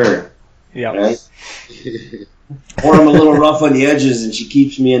 Yes, sir. Yeah. Right? Or I'm a little rough on the edges, and she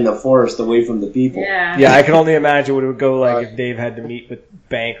keeps me in the forest away from the people. Yeah. Yeah, I can only imagine what it would go like if Dave had to meet with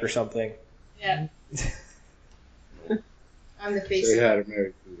Bank or something. Yeah. I'm the face. They had a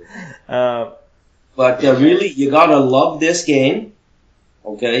married. But really, you gotta love this game,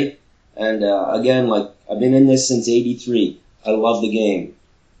 okay? And again, like I've been in this since '83. I love the game.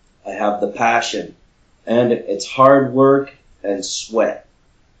 I have the passion, and it's hard work and sweat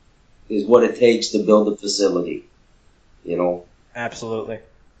is what it takes to build a facility. Absolutely.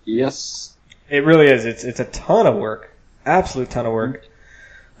 Yes. It really is. It's a ton of work. Absolute ton of work.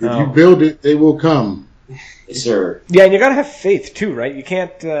 If you build it, they will come. Yes, sir. Yeah, and you gotta have faith too, right? You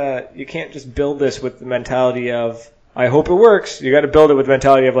can't just build this with the mentality of I hope it works. You got to build it with the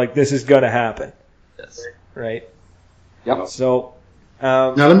mentality of like this is gonna happen. Yes. Right. Yep. So.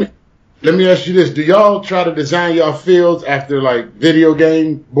 Now let me ask you this: do y'all try to design y'all fields after like video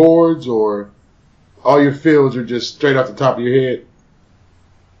game boards, or all your fields are just straight off the top of your head?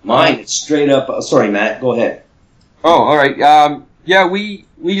 Mine, it's straight up. Sorry, Matt. Go ahead. Oh, all right. Yeah, we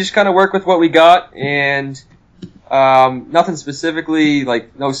just kind of work with what we got, and nothing specifically,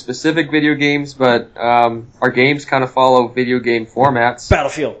 like no specific video games, but our games kind of follow video game formats.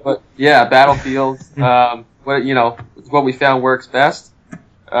 Battlefield. But yeah, Battlefield. What we found works best.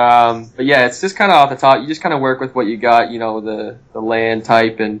 But yeah, it's just kind of off the top. You just kind of work with what you got. The land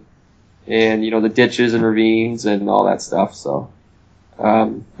type and the ditches and ravines and all that stuff. So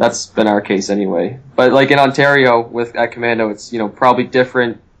that's been our case anyway. But like in Ontario at Commando, it's probably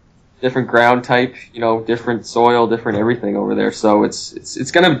different ground type. Different soil, different everything over there. So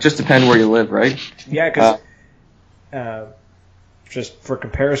it's gonna just depend where you live, right? Yeah, because just for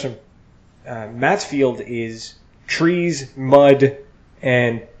comparison, Matt's field is trees, mud,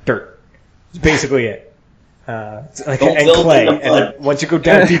 and dirt. It's basically it. It's like and clay. And then once you go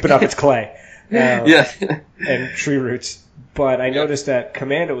down deep enough, it's clay. Yeah. And tree roots. But I noticed that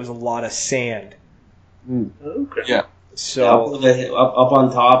Commando was a lot of sand. Okay. Yeah. So up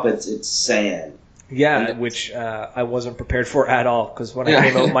on top, it's sand. yeah, which I wasn't prepared for at all because when I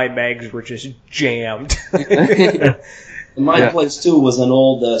came out, my mags were just jammed. And my place too was an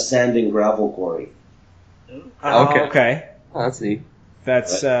old sand and gravel quarry. Okay. Oh, that's neat.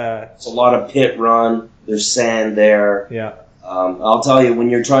 That's It's a lot of pit run. There's sand there. Yeah. I'll tell you, when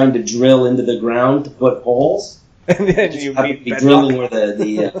you're trying to drill into the ground to put holes, And then you have to be drilling where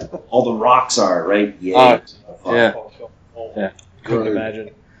the all the rocks are, right? Yeah. Couldn't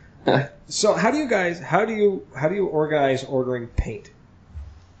imagine. So how do you organize ordering paint?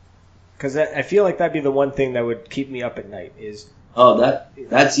 Because I feel like that'd be the one thing that would keep me up at night is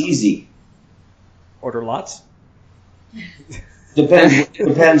that's easy. order lots.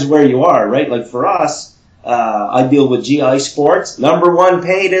 Depends where you are, right? Like for us, I deal with GI Sports, #1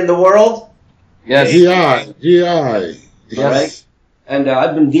 paint in the world. Yes. GI. All right? And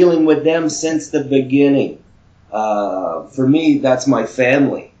I've been dealing with them since the beginning. For me, that's my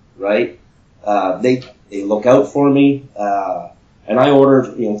family, right? They look out for me, and I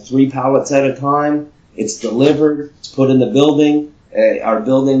order 3 pallets at a time. It's delivered. It's put in the building. Our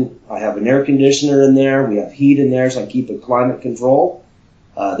building, I have an air conditioner in there. We have heat in there, so I keep it climate control.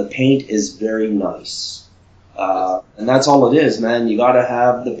 The paint is very nice. And that's all it is, man. You got to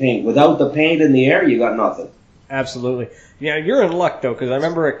have the paint. Without the paint in the air, you got nothing. Absolutely. Yeah, you're in luck, though, because I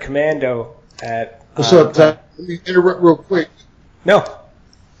remember at Commando at... What's up, Ty? Let me interrupt real quick. No.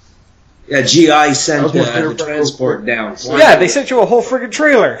 Yeah, GI sent the transport down. Yeah, they sent you a whole friggin'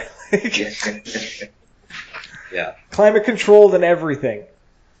 trailer. Yeah. Climate controlled and everything.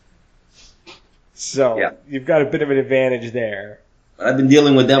 So, Yeah. you've got a bit of an advantage there. I've been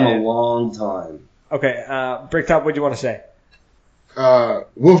dealing with them a long time. Okay, Bricktop, what do you want to say?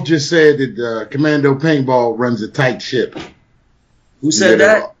 Wolf just said that Commando Paintball runs a tight ship. Who said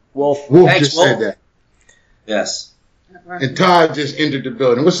that? Wolf. Wolf Thanks, just Wolf. said that. Yes. And Todd just entered the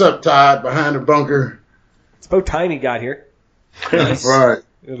building. What's up, Todd? Behind the bunker. It's about time he got here. Nice. Right.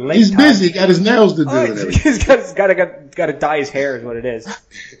 Late He's time. busy. Got his nails to do. Oh, and everything. he's got to dye his hair is what it is.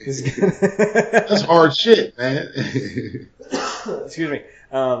 That's hard shit, man. Excuse me.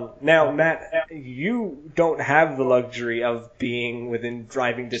 Now, Matt, you don't have the luxury of being within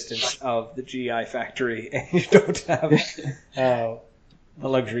driving distance of the GI factory, and you don't have the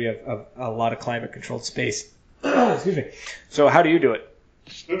luxury of a lot of climate-controlled space. Excuse me. So how do you do it?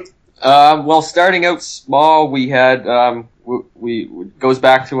 Well, starting out small, we had we goes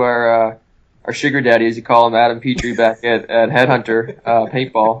back to our sugar daddy, as you call him, Adam Petrie, back at Headhunter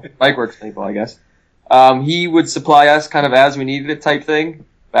Paintball, Bikeworks Paintball, I guess. He would supply us kind of as we needed it type thing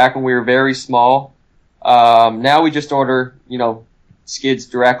back when we were very small. Now we just order, skids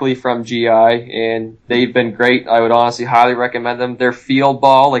directly from GI, and they've been great. I would honestly highly recommend them. Their field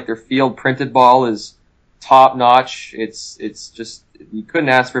ball, like their field printed ball, is top notch. It's just, you couldn't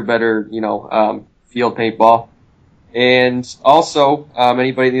ask for better, field paintball. And also,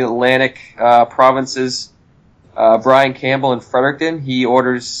 anybody in the Atlantic provinces, Brian Campbell in Fredericton, he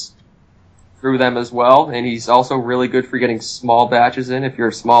orders through them as well, and he's also really good for getting small batches in. If you're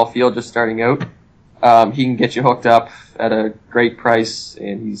a small field just starting out, he can get you hooked up at a great price,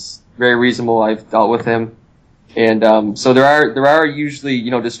 and he's very reasonable. I've dealt with him. And so there are usually,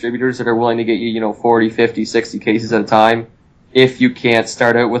 distributors that are willing to get you, 40, 50, 60 cases at a time. If you can't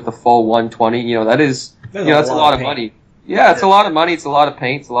start out with the full 120, that's a lot of money. Yeah, it's a lot of money. It's a lot of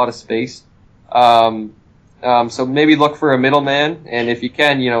paint. It's a lot of space. So maybe look for a middleman, and if you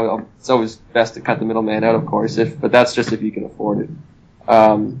can, it's always best to cut the middleman out, of course. But that's just if you can afford it.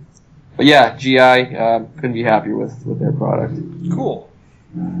 But yeah, GI couldn't be happier with their product. Cool.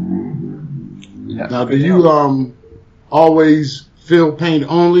 Yeah. Now, do you always fill paint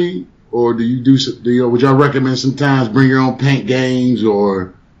only, or do you would y'all recommend sometimes bring your own paint games,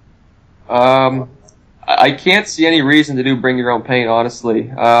 or? I can't see any reason to do bring your own paint,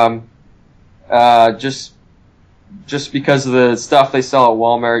 honestly. Just because of the stuff they sell at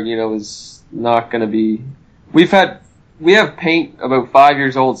Walmart, is not going to be. We have paint about 5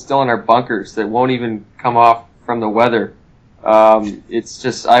 years old still in our bunkers that won't even come off from the weather. It's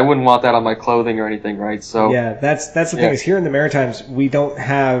just, I wouldn't want that on my clothing or anything, right? So yeah, that's the thing is here in the Maritimes we don't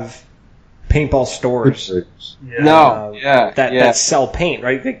have paintball stores. That sell paint,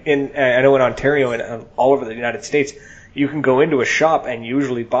 right? I know in Ontario and all over the United States, you can go into a shop and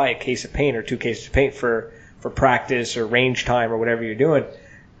usually buy a case of paint or 2 cases of paint for practice or range time or whatever you're doing.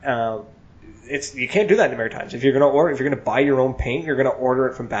 You can't do that in the Maritimes. If you're gonna buy your own paint, you're gonna order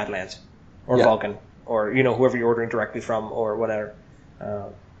it from Badlands or Vulcan or whoever you're ordering directly from or whatever.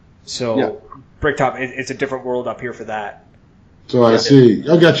 Bricktop, it's a different world up here for that. So I see.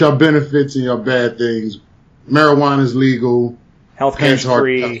 Y'all got your benefits and your bad things. Marijuana's legal. Healthcare's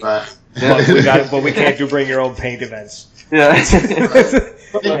free. But we can't do bring your own paint events. Yeah.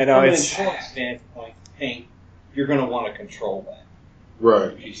 From an insurance standpoint, paint, you're going to want to control that.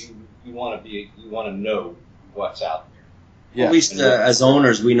 Right. Because you want to know what's out there. Yeah. At least as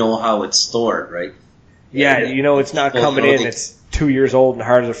owners, we know how it's stored, right? Yeah, you know it's not coming in. It's 2 years old and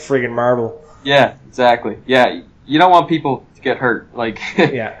hard as a friggin' marble. Yeah, exactly. Yeah, you don't want people to get hurt. Like,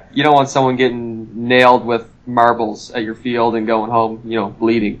 Yeah. you don't want someone getting nailed with marbles at your field and going home,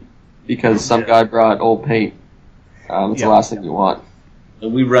 bleeding because some guy brought old paint. That's the last thing you want.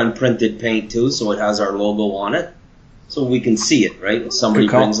 And we run printed paint too, so it has our logo on it, so we can see it, right? If somebody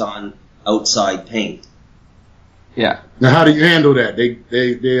brings on outside paint. Yeah. Now, how do you handle that?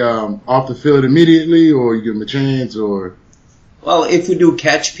 They off the field immediately, or you give them a chance, or? Well, if we do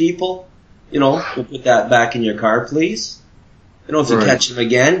catch people, we'll put that back in your car, please. If you catch them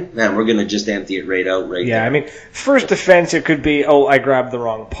again, man, we're gonna just empty it right out, right? Yeah, there. I mean, first offense, it could be, I grabbed the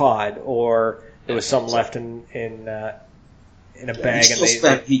wrong pod, or there was something left in a bag,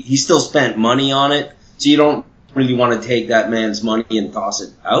 he still spent money on it, so you don't really want to take that man's money and toss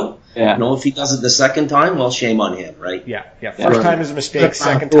it out. Yeah. If he does it the second time, well, shame on him, right? Yeah. First time is a mistake.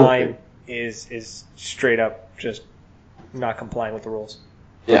 Second time is straight up just not complying with the rules.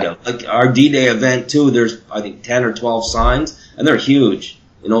 Yeah. Like our D-Day event too, there's I think 10 or 12 signs, and they're huge.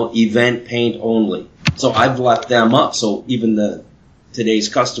 Event paint only. So I've left them up so even today's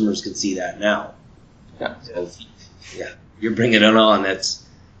customers can see that now. Yeah. So, you're bringing it on. That's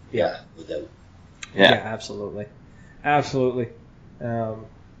without. Yeah, absolutely. What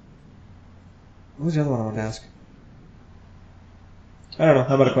was the other one I wanted to ask? I don't know.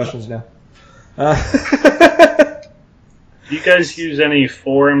 How about questions now? Do you guys use any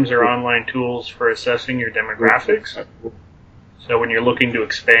forums or online tools for assessing your demographics? So when you're looking to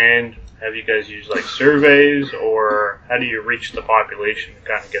expand, have you guys used like surveys, or how do you reach the population to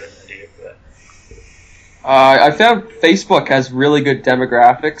kind of get an idea for that? I found Facebook has really good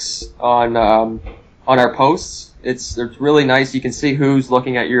demographics on our posts. It's really nice. You can see who's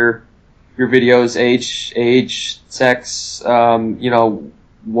looking at your videos, age, sex,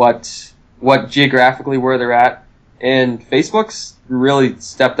 what geographically where they're at. And Facebook's really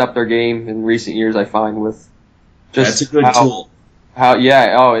stepped up their game in recent years, I find, with just that's a good tool.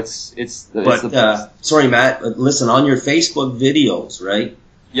 It's the best. Sorry, Matt. Listen, on your Facebook videos, right?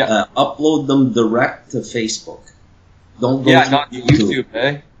 Yeah. Upload them direct to Facebook. Don't go not to YouTube,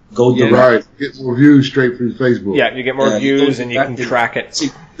 eh? Go direct. Right. Get more views straight through Facebook. Yeah, you get more views and you can track it.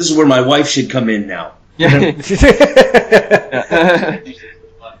 See, this is where my wife should come in now. Yeah.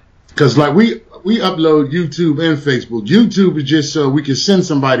 Because we upload YouTube and Facebook. YouTube is just so we can send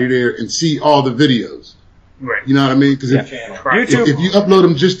somebody there and see all the videos. Right. You know what I mean? Because YouTube, if you upload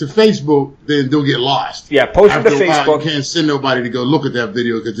them just to Facebook, then they'll get lost. Yeah, post them to After a while, Facebook. you can't send nobody to go look at that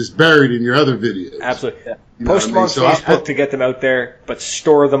video because it's buried in your other videos. Absolutely. Yeah. You know Post them on Facebook to get them out there, but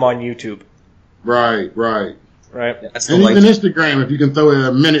store them on YouTube. Right. Right. That's And even Instagram, if you can throw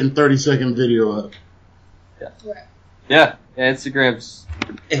a 1-30-second video up. Yeah, Instagram's.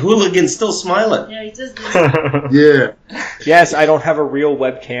 Hey, Hooligan's still smiling. Yeah, he does. Yeah. Yes, I don't have a real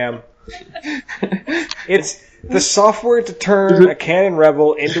webcam. It's the software to turn a Canon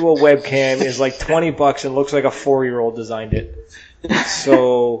Rebel into a webcam is like $20 and looks like a 4-year-old designed it.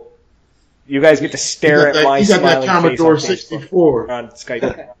 So you guys get to stare at my you got that smiling Commodore face on 64. Facebook, on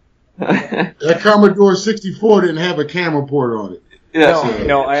Skype. That Commodore 64 didn't have a camera port on it. Yeah.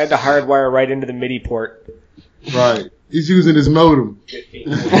 No, I had to hardwire right into the MIDI port. Right. He's using his modem. Yeah,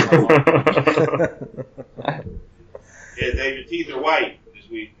 Dave, your teeth are white this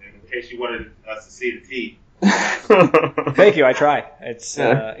week, in case you wanted us to see the teeth. Thank you, I try. It's,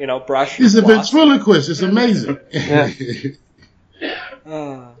 brush. He's a floss. ventriloquist. It's amazing. Damn,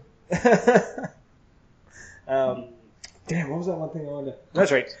 what was that one thing I wanted to...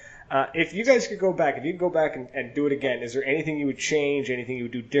 That's right. If you guys could go back, if you could go back and do it again, is there anything you would change, anything you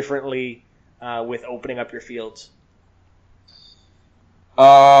would do differently with opening up your fields?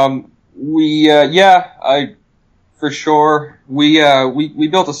 For sure. We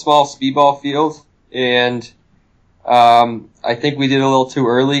built a small speedball field, and I think we did it a little too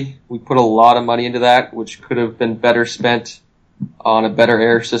early. We put a lot of money into that, which could have been better spent on a better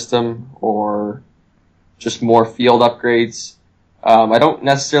air system or just more field upgrades. I don't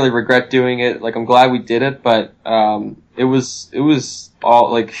necessarily regret doing it. Like, I'm glad we did it, but it was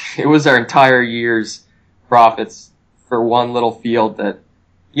all like it was our entire year's profits for one little field that,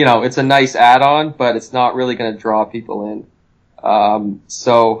 it's a nice add-on, but it's not really going to draw people in.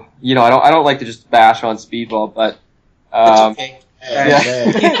 So, I don't like to just bash on speedball, but That's okay.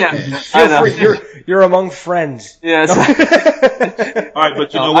 You're among friends. Yes. All right,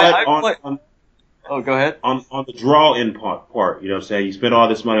 but you know what? Go ahead. On the draw-in part, you know what I'm saying? You spent all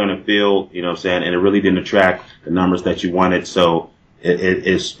this money on the field, you know what I'm saying, and it really didn't attract the numbers that you wanted, so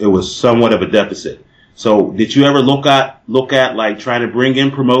it was somewhat of a deficit. So did you ever look at like trying to bring in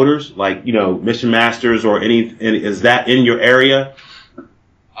promoters, like, you know, Mission Masters or is that in your area?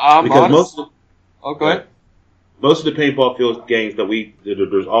 Because go ahead. Most of the paintball field games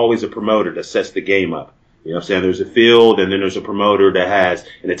there's always a promoter that sets the game up. You know what I'm saying? There's a field and then there's a promoter that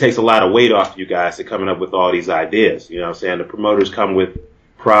and it takes a lot of weight off you guys to coming up with all these ideas. You know what I'm saying? The promoters come with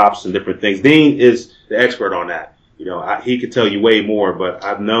props and different things. Dean is the expert on that. You know, he could tell you way more, but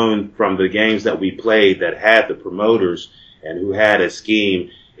I've known from the games that we played that had the promoters and who had a scheme,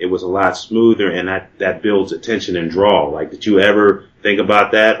 it was a lot smoother, and that builds attention and draw. Like, did you ever think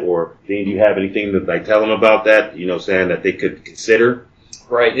about that? Or, Dean, do you have anything to like tell them about that, you know, saying that they could consider?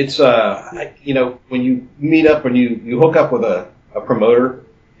 Right. It's, you know, when you meet up, when you hook up with a promoter,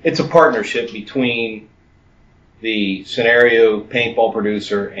 it's a partnership between the scenario paintball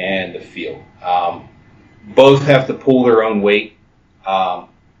producer and the field. Both have to pull their own weight. Like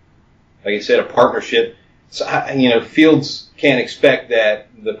I said, a partnership. So, you know, fields can't expect that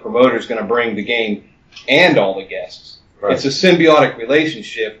the promoter is going to bring the game and all the guests. Right. It's a symbiotic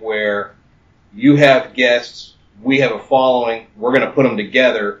relationship where you have guests, we have a following, we're going to put them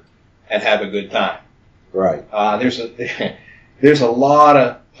together and have a good time. Right. There's a lot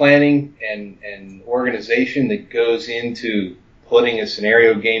of planning and organization that goes into putting a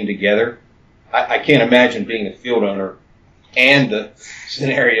scenario game together. I can't imagine being a field owner and the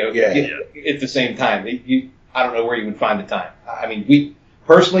scenario at the same time. I don't know where you would find the time. I mean, we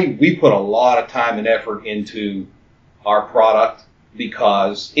put a lot of time and effort into our product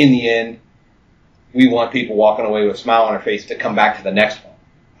because in the end, we want people walking away with a smile on their face to come back to the next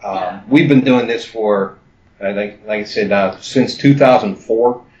one. We've been doing this for, like I said, since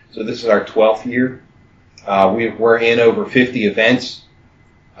 2004. So this is our 12th year. We're in over 50 events.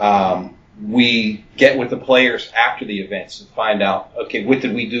 We get with the players after the events and find out, okay, what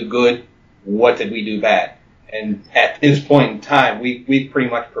did we do good? What did we do bad? And at this point in time, we pretty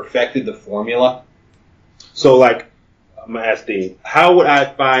much perfected the formula. So, like, I'm going to ask Dean, how would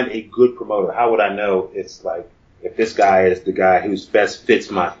I find a good promoter? How would I know it's like, if this guy is the guy who's best fits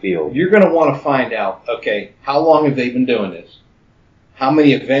my field? You're going to want to find out, okay, how long have they been doing this? How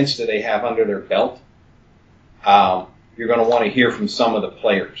many events do they have under their belt? You're going to want to hear from some of the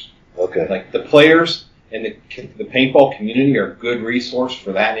players. Okay. Like the players and the paintball community are a good resource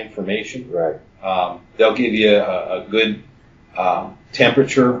for that information. Right. They'll give you a good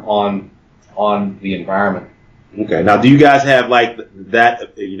temperature on the environment. Okay. Now, do you guys have like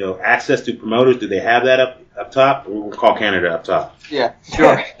that? You know, access to promoters? Do they have that up top? We'll call Canada up top. Yeah.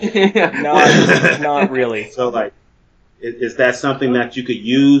 Sure. Not really. So, like, is that something that you could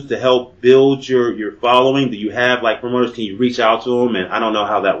use to help build your following? Do you have like promoters? Can you reach out to them? And I don't know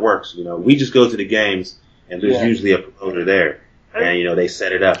how that works. You know, we just go to the games and there's usually a promoter there, and you know they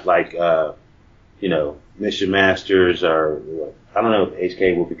set it up like you know, Mission Masters or I don't know if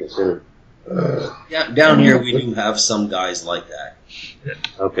HK will be considered. Down here we do have some guys like that.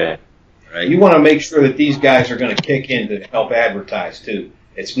 Okay. Right. You want to make sure that these guys are going to kick in to help advertise too.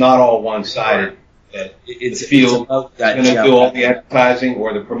 It's not all one-sided. That the field is going to do all the advertising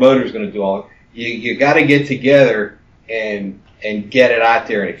or the promoter is going to do all. You got to get together and get it out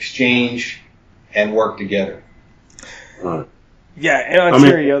there and exchange and work together. Yeah, in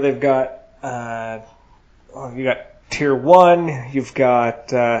Ontario they've got you got Tier 1, you've got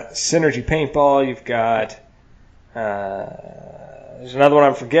Synergy Paintball, you've got there's another one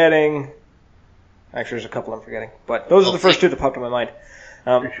I'm forgetting. Actually, there's a couple I'm forgetting, but those are the first two that popped in my mind.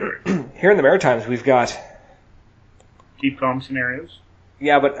 Here in the Maritimes, we've got Keep Calm Scenarios.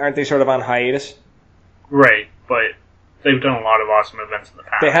 Yeah, but aren't they sort of on hiatus? Right, but they've done a lot of awesome events in the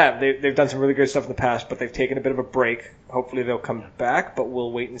past. They have. They've done some really good stuff in the past, but they've taken a bit of a break. Hopefully they'll come back, but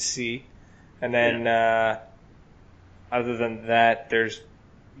we'll wait and see. And then, other than that, there's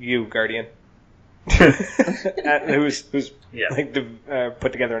you, Guardian, who's like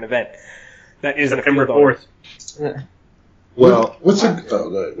put together an event that isn't September a field 4th. Well,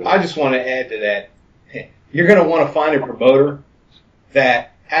 I just want to add to that. You're going to want to find a promoter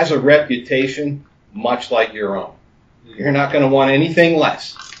that has a reputation much like your own. You're not going to want anything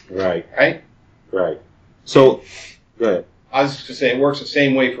less. Right. Right? Right. So, go ahead. I was just going to say, it works the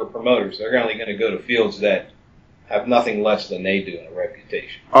same way for promoters. They're only going to go to fields that have nothing less than they do in a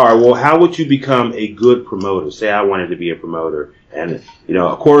reputation. All right, well, how would you become a good promoter? Say I wanted to be a promoter. And, you know,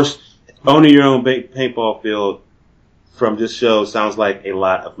 of course, owning your own paintball field from this show sounds like a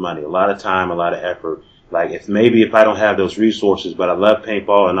lot of money, a lot of time, a lot of effort. Like, if I don't have those resources, but I love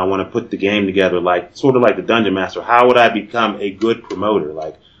paintball and I want to put the game together, like, sort of like the Dungeon Master, how would I become a good promoter?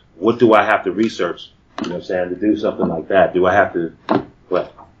 Like, what do I have to research, you know what I'm saying, to do something like that? Do I have to,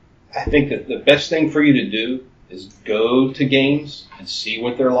 what? think that the best thing for you to do is go to games and see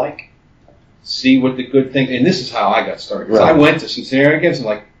what they're like. See what the good things, and this is how I got started. 'Cause I went to some scenario games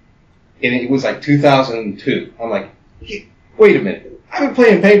and it was like 2002. I'm like, hey, wait a minute. I've been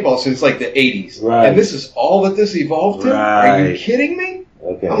playing paintball since like the 80s. Right. And this is all that this evolved to? Are you Right. kidding me?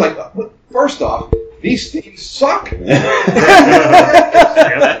 Okay. I'm like, first off, these things suck. I'm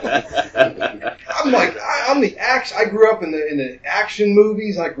like, I'm the action. I grew up in the action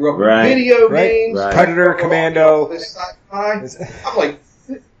movies. I grew up Right. in video Right. games. Right. Predator, Commando. This sci-fi. I'm like,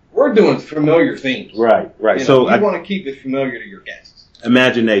 we're doing familiar themes. Right. You So know, you want to keep it familiar to your guests.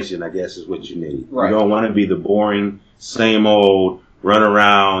 imagination, I guess, is what you need. Right. You don't want to be the boring, same old, run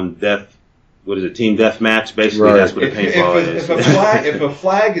around, team deathmatch? Basically, Right. that's what a paintball is. If a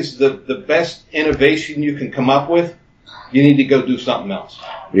flag is the best innovation you can come up with, you need to go do something else.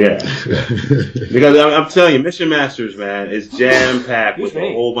 Yeah. Because I'm telling you, Mission Masters, man, is jam-packed with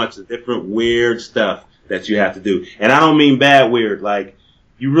a whole bunch of different weird stuff that you have to do. And I don't mean bad weird, like,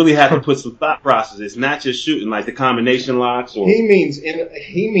 you really have to put some thought process. It's not just shooting, like the combination locks or... He means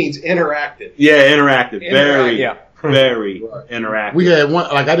interactive. Yeah, interactive. Very, Yeah. very interactive. We had one,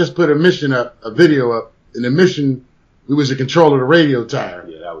 like I just put a video up. In the mission, we was in control of the radio tower.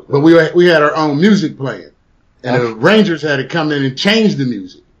 Yeah, that was But we had our own music playing. And the Rangers had to come in and change the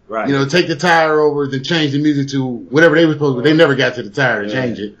music. right. You know, take the tire over, then change the music to whatever they were supposed to. They never got to the tire to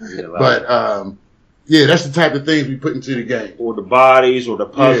change it. Yeah, But, yeah, that's the type of things we put into the game. or the bodies or the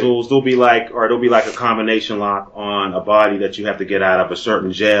puzzles. There'll be like a combination lock on a body that you have to get out of a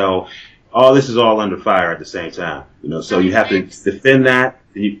certain jail. All this is all under fire at the same time. You know, so you have to defend that.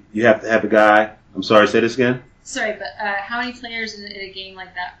 You have to have a guy. I'm sorry, say this again. Sorry, but how many players in a game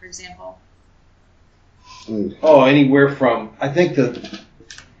like that, for example? Oh, anywhere from, I think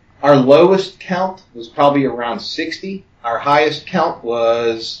our lowest count was probably around 60. Our highest count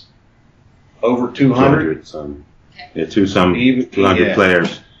was over 200. Some, Okay. 200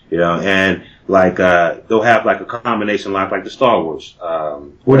 players. You know, and like they'll have like a combination lock, like the Star Wars.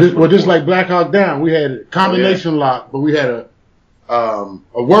 Just like Black Hawk Down, we had a combination lock, but we had a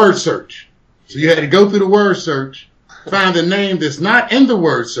word search. So you had to go through the word search, find the name that's not in the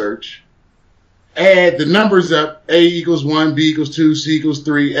word search, add the numbers up, A equals 1, B equals 2, C equals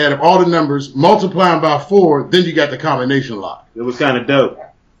 3, add up all the numbers, multiply them by 4, then you got the combination lock. It was kind of dope.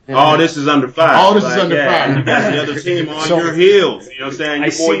 All this is under fire. All this is under fire. You got the other team on your heels. You know what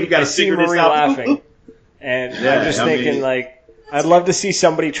I'm saying? You got to figure this Marie out. laughing. And I'm just thinking, I'd love to see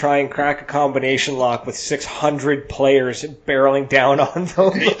somebody try and crack a combination lock with 600 players barreling down on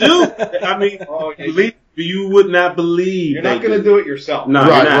them. They do. I mean, you would not believe. You're not going to do it yourself. No,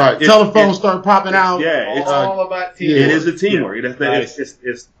 Right, you're not. right. Telephones start popping out. Yeah, it's all about teamwork. It is a teamwork. It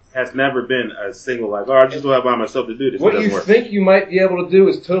has never been a single I just don't have by myself to do this. What it doesn't you work. think you might be able to do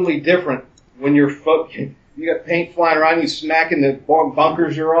is totally different when you're you got paint flying around you, smacking the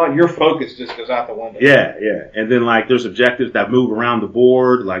bunkers you're on. Your focus just goes out the window. Yeah. And then there's objectives that move around the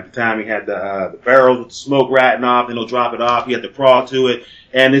board. Like the time he had the barrels with the smoke ratting off, then he'll drop it off. You have to crawl to it,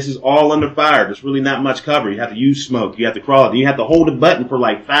 and this is all under fire. There's really not much cover. You have to use smoke. You have to crawl it. Then you have to hold a button for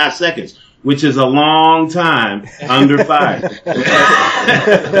like 5 seconds, which is a long time under fire.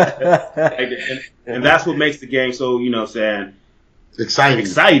 and that's what makes the game so, saying,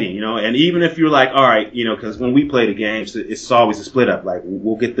 exciting, and even if you're like, all right, because when we play the games, it's always a split up. Like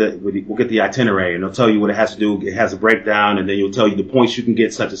we'll get the itinerary, and they'll tell you what it has to do. It has a breakdown, and then you'll tell you the points you can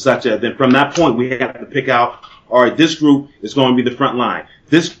get, such and such. And then from that point, we have to pick out, all right, this group is going to be the front line.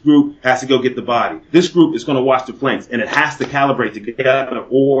 This group has to go get the body. This group is going to watch the flanks, and it has to calibrate to get up,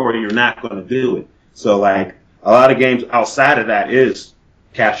 or you're not going to do it. So like a lot of games outside of that is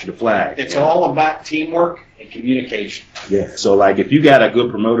capture the flag. It's all about teamwork and communication. Yeah. So like if you got a good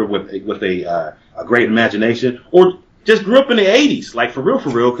promoter with a great imagination, or just grew up in the 80s, like for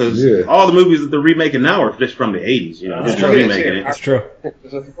real, because all the movies that they're remaking now are just from the 80s. They're just remaking it. That's true.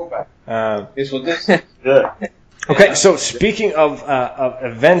 There's a throwback. It's what this. Good. Okay, so speaking of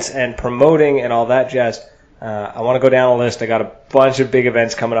events and promoting and all that jazz, I want to go down a list. I got a bunch of big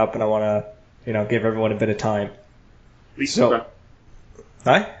events coming up, and I want to, give everyone a bit of time. So,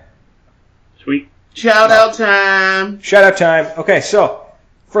 hi? Sweet. Shout out time. Shout out time. Okay, so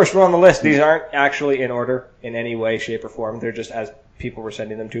first one on the list. These aren't actually in order in any way, shape, or form. They're just as people were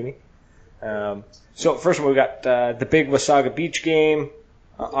sending them to me. So first one, we got the big Wasaga Beach game,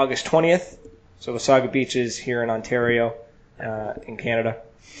 August 20th. So Wasaga Beach is here in Ontario, in Canada.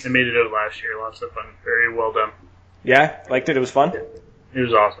 I made it out last year. Lots of fun. Very well done. Yeah? Liked it? It was fun? It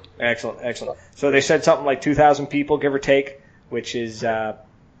was awesome. Excellent. So they said something like 2,000 people, give or take, which is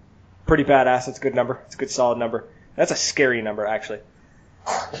pretty badass. It's a good number. It's a good solid number. That's a scary number, actually.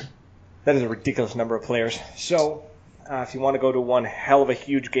 That is a ridiculous number of players. So, if you want to go to one hell of a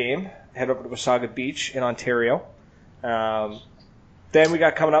huge game, head over to Wasaga Beach in Ontario. Then we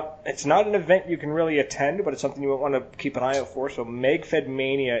got coming up, it's not an event you can really attend, but it's something you want to keep an eye out for. So MegFed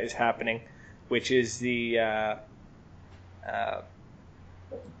Mania is happening, which is the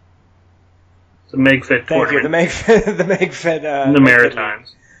MegFed thank you, tournament. the MegFed In the MegFed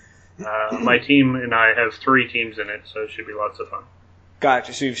Maritimes. My team and I have 3 teams in it, so it should be lots of fun.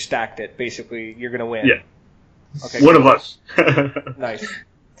 Gotcha. So you've stacked it. Basically, you're going to win. Yeah. Okay. One of us. Nice.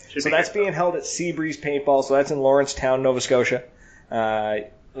 Should So be that's good. being held at Seabreeze Paintball. So that's in Lawrencetown, Nova Scotia.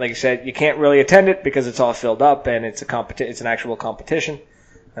 Like I said, you can't really attend it because it's all filled up and it's it's an actual competition.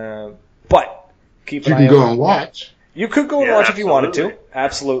 But keep an You eye can out. go and watch. You could go and Yeah, watch if you wanted to.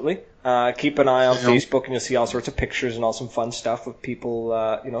 absolutely. Absolutely. Keep an eye on Yeah. Facebook, and you'll see all sorts of pictures and all some fun stuff of people,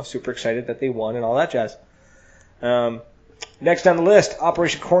 super excited that they won and all that jazz. Next on the list,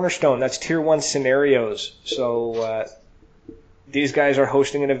 Operation Cornerstone. That's Tier 1 scenarios. So these guys are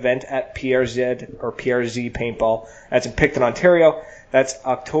hosting an event at PRZ or PRZ Paintball. That's in Picton, Ontario. That's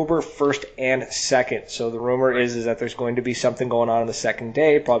October 1st and 2nd. So the rumor is that there's going to be something going on the second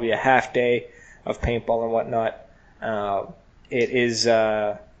day, probably a half day of paintball and whatnot. It is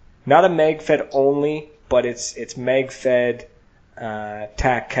not a MegFed only, but it's MegFed,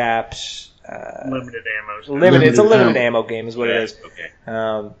 tac caps, Limited ammo. stuff. limited. It's a Limited limited ammo. ammo game, is what it is.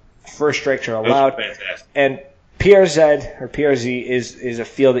 Okay. First strikes are Those are allowed, fantastic. and PRZ or PRZ is a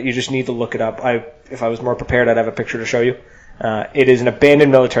field that you just need to look it up. If I was more prepared, I'd have a picture to show you. It is an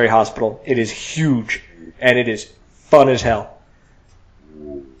abandoned military hospital. It is huge, and it is fun as hell.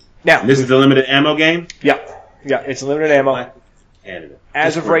 Now, This is the limited ammo game? yeah, it's limited ammo. Canada.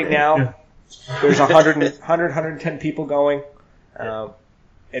 As of right now, there's 110 people going.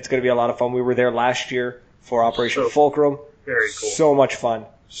 It's going to be a lot of fun. We were there last year for Operation So- Fulcrum. Very cool. So much fun.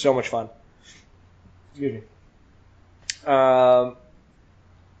 So much fun. Excuse me.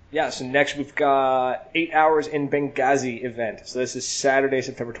 So next we've got 8 Hours in Benghazi event. So this is Saturday,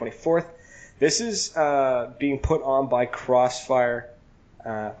 September 24th. This is being put on by Crossfire.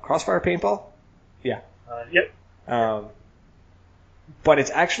 Crossfire Paintball? Yeah. Yep. But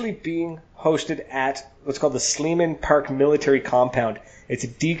it's actually being hosted at what's called the Sleeman Park Military Compound. It's a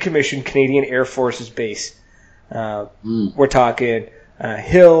decommissioned Canadian Air Force's base. We're talking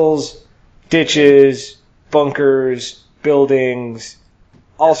hills, ditches, bunkers, buildings,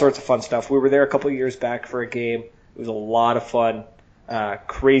 all sorts of fun stuff. We were there a couple of years back for a game. It was a lot of fun.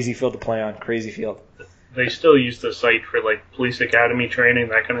 Crazy field to play on. Crazy field. They still use the site for like police academy training,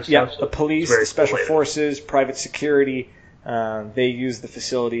 that kind of Yeah, stuff. the police, it's very the special cool. forces, private security, they use the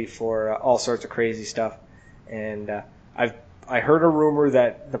facility for all sorts of crazy stuff. And I heard a rumor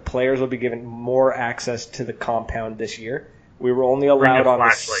that the players will be given more access to the compound this year. We were only Bring allowed a on the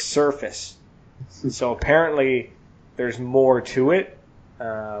flashlight. surface. So apparently there's more to it.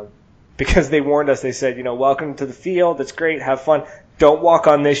 Because they warned us, they said, welcome to the field, it's great, have fun. Don't walk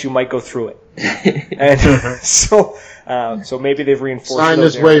on this, you might go through it. And so maybe they've reinforced Sign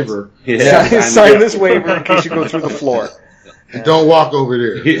those this areas. waiver. Sign this waiver in case you go through the floor. And don't walk over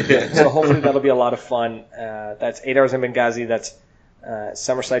there. So hopefully that'll be a lot of fun. That's 8 Hours in Benghazi. That's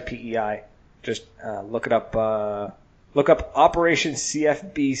Summerside PEI. Just look it up. Look up Operation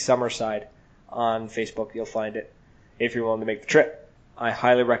CFB Summerside on Facebook. You'll find it if you're willing to make the trip. I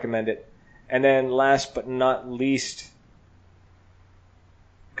highly recommend it. And then last but not least,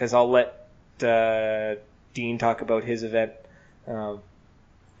 because I'll let Dean talk about his event,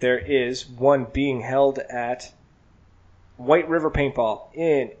 there is one being held at White River Paintball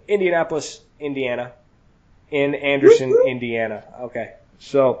in Indianapolis, Indiana, in Anderson, Indiana. Okay,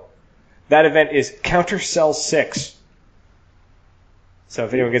 so that event is Counter Cell 6. So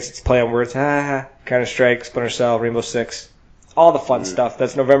if anyone gets to play on words, Counter-Strike, Splinter Cell, Rainbow Six, all the fun stuff.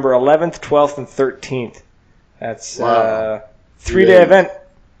 That's November 11th, 12th, and 13th. That's Wow. 3-day Yeah. event.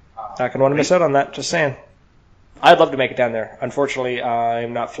 Not going to want to miss out on that, just saying. I'd love to make it down there. Unfortunately,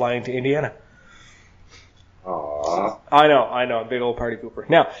 I'm not flying to Indiana. Aww. I know, big old party pooper.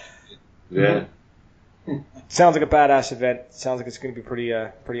 Now, Yeah. sounds like a badass event. Sounds like it's going to be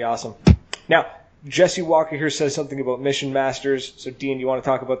pretty awesome. Now, Jesse Walker here says something about Mission Masters. So, Dean, you want to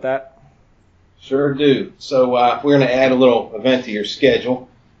talk about that? Sure do. So we're going to add a little event to your schedule.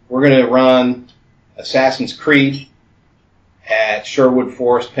 We're going to run Assassin's Creed at Sherwood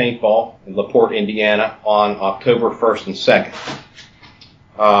Forest Paintball in LaPorte, Indiana on October 1st and 2nd.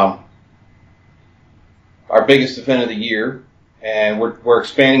 Our biggest event of the year, and we're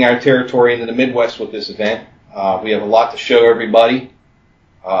expanding our territory into the Midwest with this event. We have a lot to show everybody.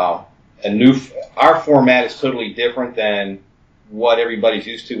 Our format is totally different than what everybody's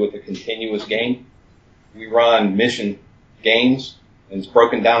used to with a continuous game. We run mission games, and it's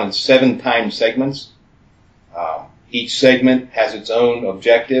broken down in 7 time segments. Each segment has its own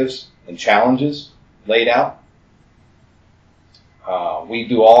objectives and challenges laid out. We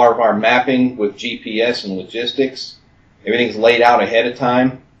do all of our mapping with GPS and logistics. Everything's laid out ahead of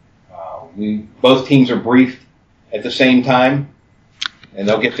time. Both teams are briefed at the same time, and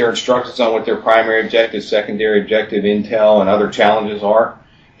they'll get their instructions on what their primary objective, secondary objective, intel, and other challenges are.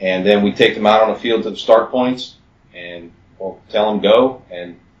 And then we take them out on the field to the start points, and we'll tell them go,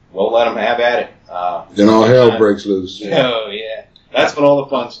 and we'll let them have at it. Then all hell breaks loose. Oh, yeah. That's when all the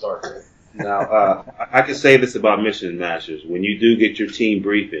fun starts. Now, I can say this about Mission Masters. When you do get your team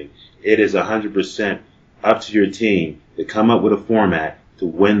briefing, it is 100% up to your team to come up with a format to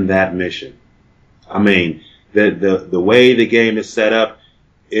win that mission. I mean, the way the game is set up,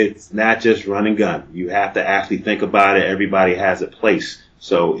 it's not just run and gun. You have to actually think about it. Everybody has a place.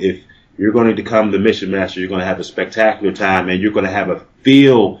 So if you're going to become the Mission Master, you're going to have a spectacular time, and you're going to have a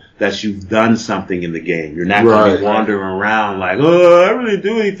feel that you've done something in the game. You're not going to be wandering around like, oh, I don't really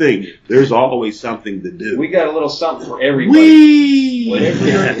do anything. There's always something to do. We got a little something for everybody.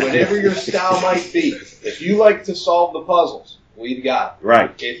 Whatever your style might be. If you like to solve the puzzles, we've got it.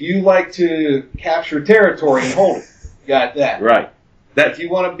 Right. If you like to capture territory and hold it, got that. Right. If you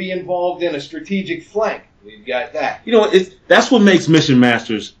want to be involved in a strategic flank, we've got that. You know, that's what makes Mission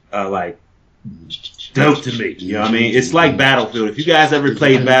Masters like dope to me. You know what I mean? It's like Battlefield. If you guys ever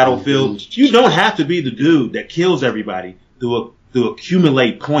played Battlefield, you don't have to be the dude that kills everybody to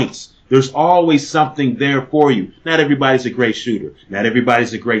accumulate points. There's always something there for you. Not everybody's a great shooter. Not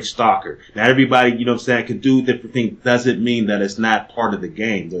everybody's a great stalker. Not everybody, you know what I'm saying, can do different things. Doesn't mean that it's not part of the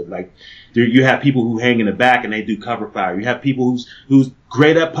game. You have people who hang in the back and they do cover fire. You have people who's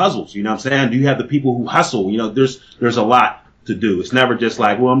great at puzzles. You know what I'm saying? You have the people who hustle. You know, there's a lot to do. It's never just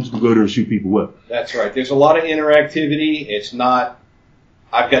like, well, I'm just going to go there and shoot people up. That's right. There's a lot of interactivity. It's not,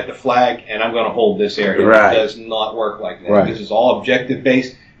 I've got the flag and I'm going to hold this area. Right. It does not work like that. Right. This is all objective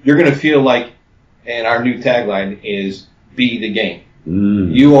based. You're going to feel like, and our new tagline is, be the game.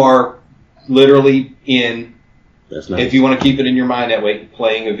 You are literally in, That's nice. if you want to keep it in your mind that way,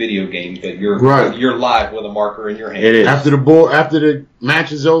 playing a video game, but you're live with a marker in your hand. It is. After the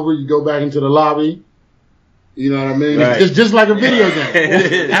match is over, you go back into the lobby. You know what I mean? Right. It's just like a video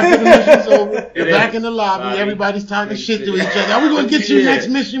game. After the mission's over, you're back in the lobby. Right. Everybody's talking shit to each other. Are we going to get you next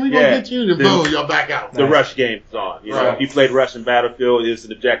mission? We're going to get you. Then boom, y'all back out. The rush game is on. You know, Right. if you played Rush in Battlefield, it's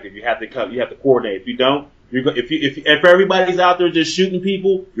an objective. You have to coordinate. If you don't, if everybody's out there just shooting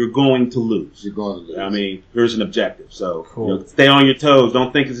people, you're going to lose. You're going to lose. I mean, there's an objective. So Cool. stay on your toes.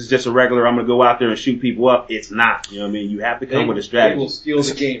 Don't think this is just a regular, I'm going to go out there and shoot people up. It's not. You know what I mean? You have to come with a They strategy. will steal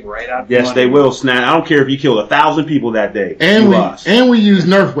the game right out. Yes, they will, Snap. I don't care if you killed 1,000 people that day. And you lost. we use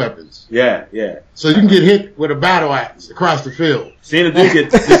Nerf weapons. Yeah, yeah. So you can get hit with a battle axe across the field. Seeing a dude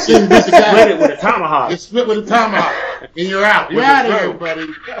get Seeing this guy- split it with a tomahawk. Get split with a tomahawk, and you're out. You're With out the of here, throat. buddy.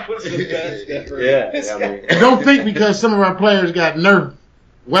 That was the best ever. Yeah, I mean, And don't think because some of our players got Nerf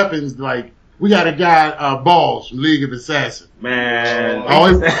weapons, like we got a guy, Balls from League of Assassins. man.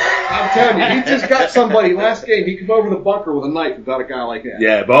 Always, I'm telling you, he just got somebody last game. He came over the bunker with a knife and got a guy like that.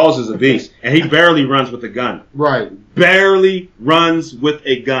 Yeah, Balls is a beast. And he barely runs with a gun. right. Barely runs with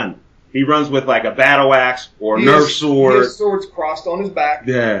a gun. He runs with like a battle axe or a He Nerf has- sword. His sword's crossed on his back,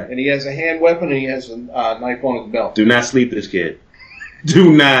 Yeah. and he has a hand weapon, and he has a knife on his belt. Do not sleep this kid.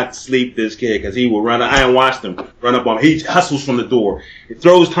 Do not sleep this kid because he will run. I ain't watched him run up on him. He hustles from the door. He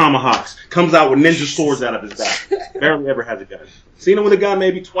throws tomahawks. Comes out with ninja swords out of his back. Barely ever has a gun. Seen him with a gun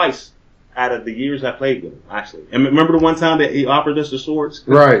maybe twice out of the years I played with him, actually. And remember the one time that he offered us the swords?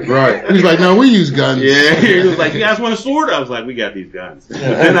 Right. He's like, no, we use guns. Yeah, he was like, "You guys want a sword?" I was like, "We got these guns." But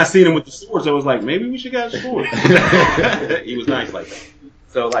then I seen him with the swords. I was like, "Maybe we should get a sword." He was nice like that.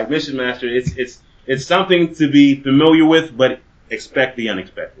 So, like Mission Master, it's something to be familiar with, but expect the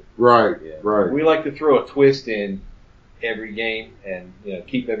unexpected. Right. We like to throw a twist in every game and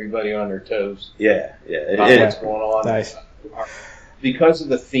keep everybody on their toes. Yeah. About what's going on. Nice. Because of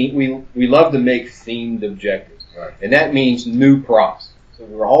the theme, we love to make themed objectives, and that means new props. So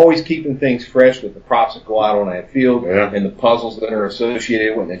we're always keeping things fresh with the props that go out on that field and the puzzles that are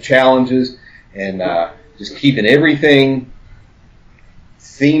associated with the challenges, and just keeping everything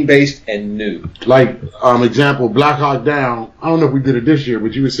theme-based and new. Like, example, Black Hawk Down. I don't know if we did it this year,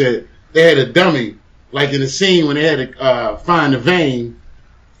 but you would say they had a dummy, like in the scene when they had to find a vein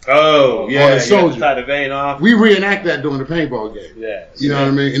Oh, yeah. On the You soldier. have to tie the vein off. We reenact that during the paintball game. Yeah. You know what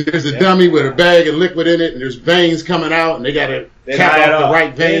I mean? And there's a dummy with a bag of liquid in it, and there's veins coming out, and they got to cap tie it off the off.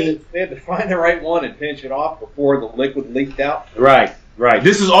 right vein. They had to find the right one and pinch it off before the liquid leaked out. Right.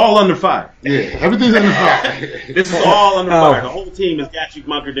 This is all under fire. Yeah, everything's under fire. This is all under fire. The whole team has got you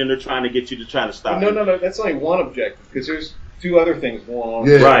bunkered in there trying to get you to try to stop No, you. that's only one objective because there's 2 other things going on.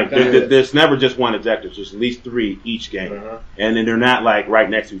 Yeah. Right. There's never just one objective. There's at least 3 each game. Uh-huh. And then they're not like right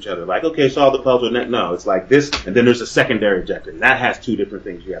next to each other. Like, okay, solve the puzzle. No, it's like this, and then there's a secondary objective. And that has 2 different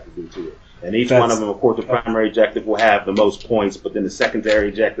things you have to do to it. And each one of them, of course, the primary objective will have the most points, but then the secondary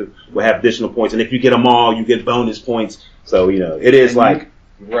objective will have additional points. And if you get them all, you get bonus points. So, it is Right.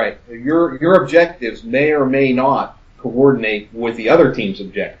 Your objectives may or may not coordinate with the other team's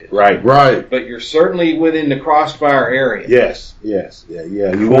objectives. Right. But you're certainly within the crossfire area. Yes. Yeah.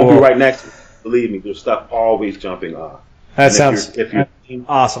 You won't be right next to it. Believe me, there's stuff always jumping off. That And sounds if you're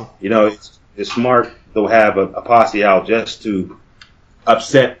awesome. It's smart. They'll have a posse out just to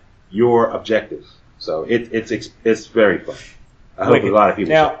upset your objectives. So it's very fun. I hope a lot of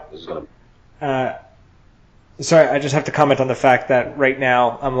people. Now, this is gonna. Sorry, I just have to comment on the fact that right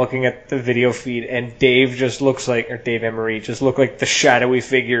now I'm looking at the video feed and Dave just looks like, or Dave and Marie just look like the shadowy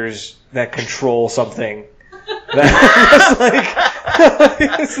figures that control something. He's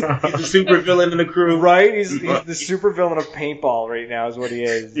the super villain in the crew. Right? He's the super villain of paintball right now is what he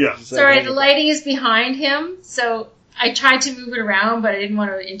is. Yeah. Sorry, the lighting is behind him, so I tried to move it around, but I didn't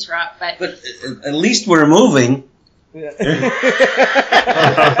want to interrupt. But at least we're moving.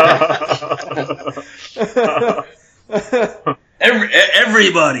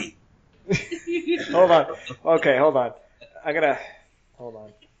 Everybody. Hold on. Okay, hold on. Hold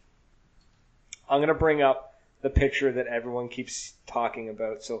on. I'm gonna bring up the picture that everyone keeps talking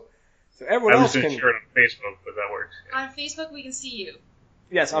about. So everyone I else was can. going to share it on Facebook, but that works. on Facebook, we can see you.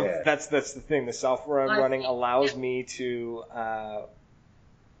 Yes, that's the thing. The software I'm running allows me to.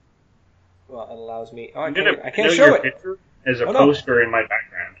 Well, it allows me. Oh, I can't show it. Picture as a poster in my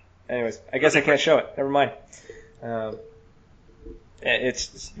background. Anyways, I guess I can't show it. Never mind.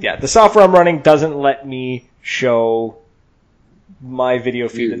 The software I'm running doesn't let me show my video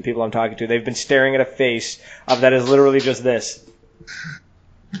feed to the people I'm talking to. They've been staring at a face that is literally just this.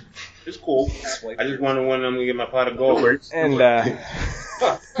 It's cool. I just wonder when I'm gonna get my pot of gold. And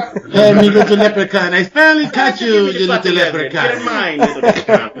Hey, me little leprechaun, I finally caught you, you little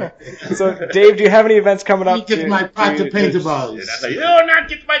leprechaun. So, Dave, do you have any events coming up? Get my pot of paintables. You will not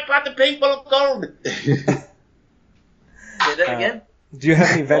get my pot of paintball gold. Say that again? Do you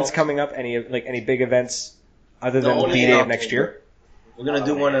have any events coming up? Any big events other than B-Day of next year? We're gonna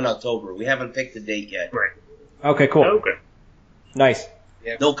do one in October. We haven't picked the date yet. Right. Okay, cool. Okay. Nice.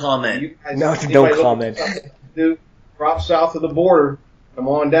 No comment. No comment. Do drop south of the border. Come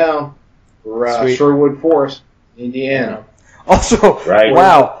on down for Sweet. Sherwood Forest, Indiana. Also,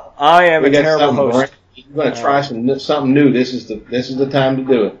 wow, I am a terrible host. Right? You're going to try something new. This is the time to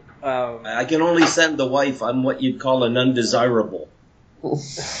do it. I can only send the wife. I'm what you'd call an undesirable.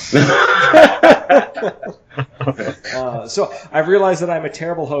 So I've realized that I'm a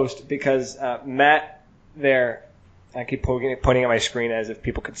terrible host because Matt there, I keep pointing at my screen as if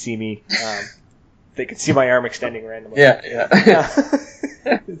people could see me. They could see my arm extending randomly. Yeah.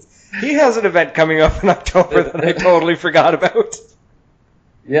 He has an event coming up in October that I totally forgot about.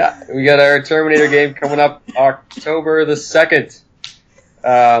 Yeah, we got our Terminator game coming up October the 2nd.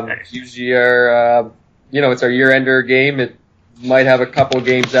 Usually our, it's our year-ender game. It might have a couple of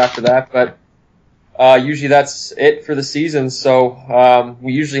games after that, but usually that's it for the season. So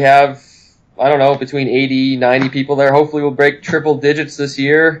we usually have, between 80, 90 people there. Hopefully we'll break triple digits this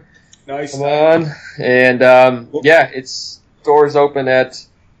year. Nice. Come on. And, it's doors open at,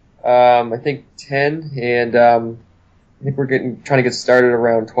 I think 10, and I think we're trying to get started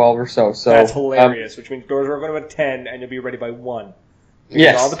around 12 or so. So that's hilarious, which means doors are open at 10 and you'll be ready by 1.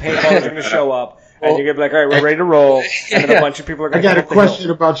 Yes. All the paintballers are going to show up, and you're going to be like, all right, we're ready to roll, and then a bunch of people are going to I got a question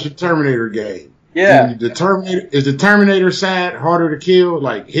about your Terminator game. Yeah. Is the Terminator side harder to kill,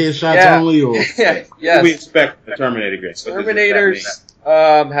 like headshots only, or? Yes. We expect the Terminator game. Terminators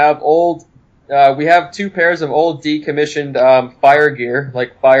have old. We have 2 pairs of old decommissioned fire gear,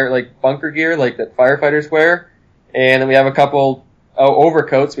 like bunker gear, like that firefighters wear, and then we have a couple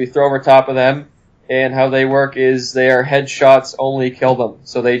overcoats we throw over top of them. And how they work is their headshots only kill them.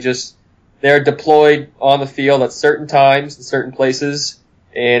 So they're deployed on the field at certain times, in certain places,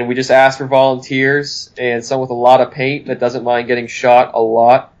 and we just ask for volunteers and someone with a lot of paint that doesn't mind getting shot a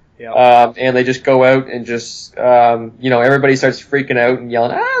lot. Yeah. And they just go out and just, everybody starts freaking out and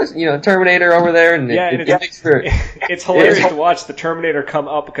yelling, Terminator over there, and it's hilarious to watch the Terminator come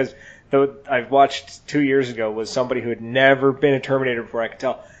up because though I've watched 2 years ago was somebody who had never been a Terminator before. I could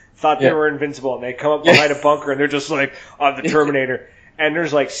tell, thought they were invincible, and they come up behind a bunker and they're just like, I'm the Terminator. And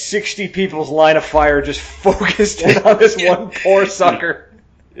there's like 60 people's line of fire just focused in on this one poor sucker.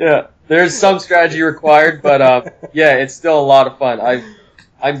 Yeah, there's some strategy required, but it's still a lot of fun.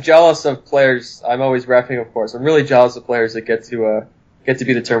 I'm jealous of players. I'm always reffing, of course. I'm really jealous of players that get to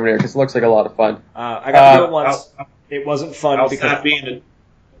be the Terminator because it looks like a lot of fun. I got to do it once. It wasn't fun because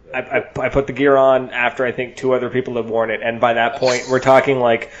I put the gear on after I think 2 other people had worn it, and by that point we're talking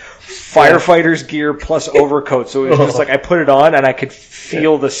like firefighter's gear plus overcoat. So it was just like I put it on and I could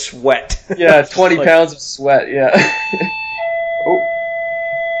feel the sweat. Yeah, 20 pounds of sweat. Yeah.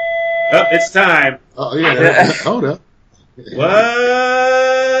 It's time. Oh yeah. Hold up.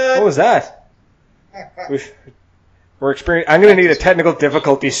 What was that? We're experiencing. I'm going to need a technical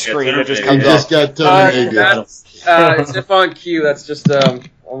difficulty screen that just comes up. Got terminated. It's if on cue. That's just I'm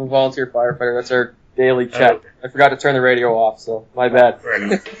a volunteer firefighter. That's our daily check. I forgot to turn the radio off, so my bad.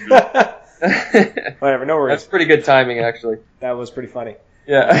 Whatever, no worries. That's pretty good timing, actually. That was pretty funny.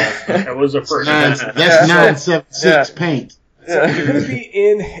 Yeah. That was a first. That's 976 paint. So if you're going to be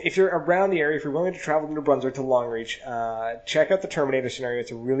if you're around the area, if you're willing to travel to New Brunswick to Longreach, check out the Terminator scenario. It's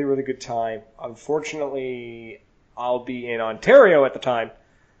a really, really good time. Unfortunately, I'll be in Ontario at the time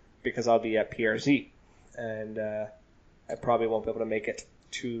because I'll be at PRZ, and I probably won't be able to make it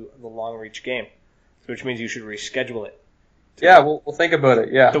to the Longreach game, which means you should reschedule it. Yeah, we'll think about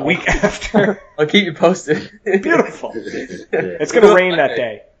it. Yeah, the week after. I'll keep you posted. Beautiful. It's going to rain that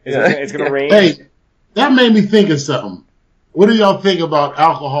day. It's going to rain. Hey, that made me think of something. What do y'all think about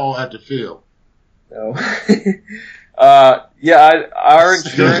alcohol at the field? No. Our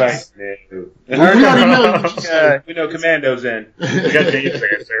insurance. We know Commando's in. We got Dave's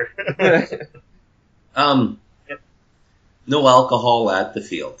answer. No alcohol at the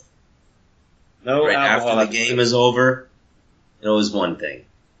field. No alcohol after the game is over. It was one thing.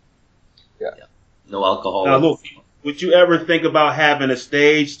 Yeah. No alcohol. Now, look, would you ever think about having a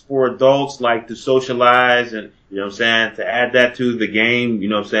stage for adults, like to socialize and, you know what I'm saying, to add that to the game, you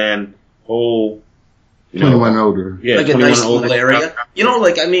know what I'm saying, whole... 21 older. Yeah, like a nice little area. You know,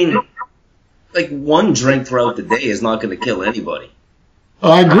 like one drink throughout the day is not going to kill anybody. Oh,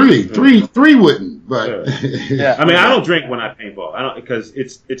 I agree. Three wouldn't, but... Yeah. I mean, I don't drink when I paintball. I don't, because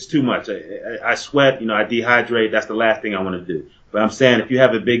it's too much. I sweat, I dehydrate. That's the last thing I want to do. But I'm saying if you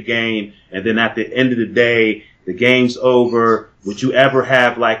have a big game and then at the end of the day, the game's over, would you ever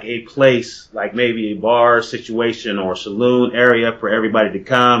have like a place, like maybe a bar situation or saloon area for everybody to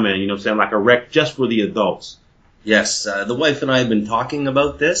come and, like a rec just for the adults? Yes, the wife and I have been talking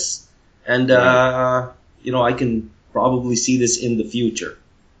about this, and, I can probably see this in the future.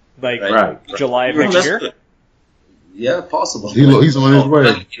 Like July of next year? Yeah, possible. He's on his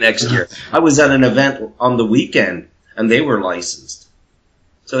way. Next year. I was at an event on the weekend, and they were licensed.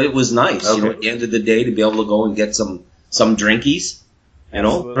 So it was nice, at the end of the day, to be able to go and get some drinkies,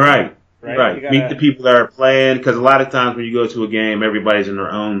 Absolutely. Right. Gotta... Meet the people that are playing, because a lot of times when you go to a game, everybody's in their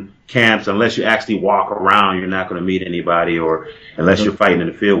own camps. Unless you actually walk around, you're not going to meet anybody, or unless you're fighting in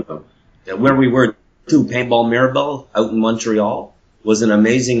the field with them. Yeah, where we were, too, Paintball Mirabel out in Montreal was an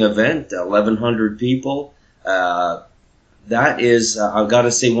amazing event, 1,100 people. That is, I've got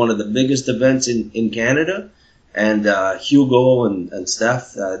to say, one of the biggest events in Canada. And Hugo and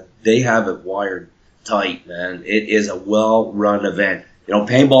Steph, they have it wired tight, man. It is a well-run event.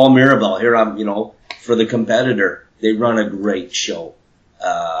 Paintball Mirabel, here I'm, for the competitor, they run a great show.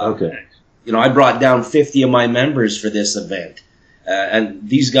 I brought down 50 of my members for this event. And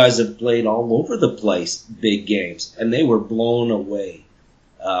these guys have played all over the place, big games, and they were blown away.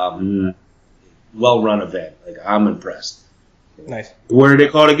 Well-run event. I'm impressed. Nice. What are they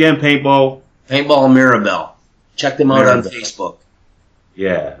called again? Paintball Mirabel. Check them out on Facebook.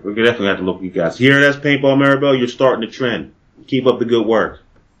 Yeah, we're definitely have to look at you guys. Here, that's Paintball Mirabel. You're starting the trend. Keep up the good work.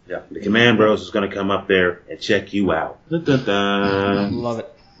 Yeah, the Command Bros is going to come up there and check you out. Love it.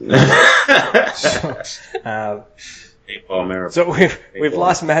 Paintball Mirabel. So we've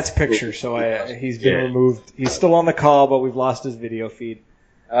lost Matt's picture. So he's been removed. He's still on the call, but we've lost his video feed.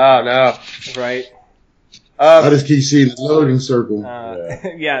 Oh no! Right. I just keep seeing the loading circle.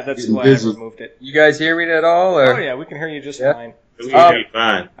 Yeah, that's why I removed it. You guys hear me at all? Or? Oh yeah, we can hear you just fine. We can hear you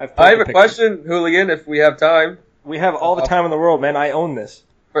fine. I have a question, Hooligan, if we have time. We have all the time in the world, man. I own this.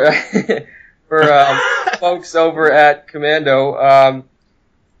 For folks over at Commando,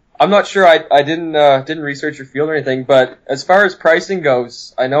 I'm not sure. I didn't research your field or anything, but as far as pricing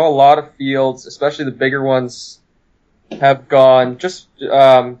goes, I know a lot of fields, especially the bigger ones, have gone just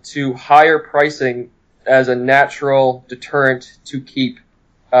to higher pricing as a natural deterrent to keep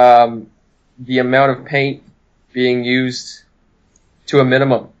the amount of paint being used to a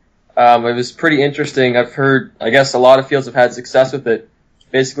minimum. It was pretty interesting. I've heard, I guess a lot of fields have had success with it,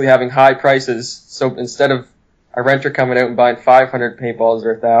 basically having high prices. So instead of a renter coming out and buying 500 paintballs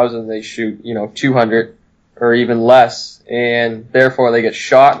or 1,000, they shoot, 200 or even less, and therefore they get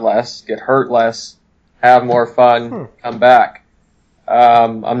shot less, get hurt less, have more fun, come back.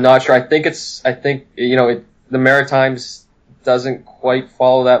 I'm not sure. I think the Maritimes doesn't quite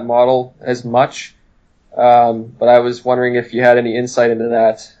follow that model as much. But I was wondering if you had any insight into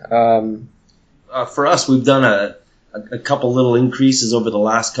that. For us, we've done a couple little increases over the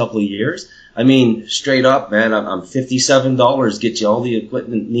last couple of years. I mean, straight up, man, I'm $57 get you all the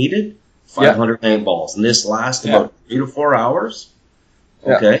equipment needed, 500 paintballs, and this lasts about 3 to 4 hours.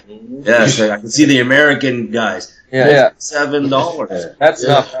 Okay, so I can see the American guys. $7. That's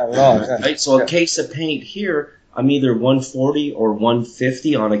not bad at all. Right, so a case of paint here, I'm either $140 or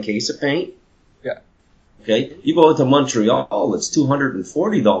 $150 on a case of paint. Yeah. Okay, you go to Montreal, it's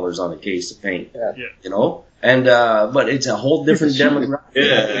 $240 on a case of paint. Yeah. And but it's a whole different demographic.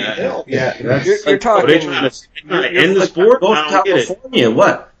 You're talking. In the sport, go to California,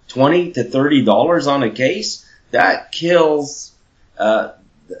 what, $20 to $30 on a case? That kills.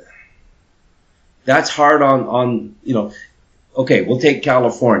 That's hard on. Okay, we'll take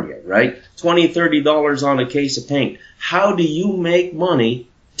California, right? $20, $30 on a case of paint. How do you make money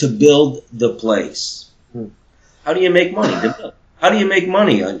to build the place? How do you make money? How do you make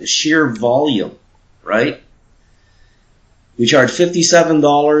money on sheer volume, right? We charge $57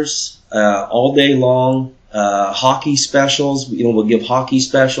 all day long. Hockey specials, we'll give hockey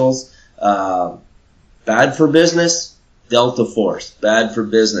specials. Bad for business, Delta Force. Bad for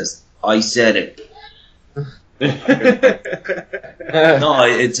business. I said it. No,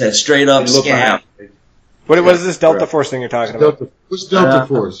 it's a straight up scam. What is this Delta Force thing you're talking about? What's Delta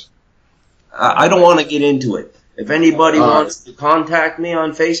Force? I don't want to get into it. If anybody wants to contact me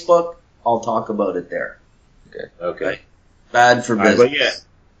on Facebook, I'll talk about it there. Okay. Right? Bad for business. But yeah,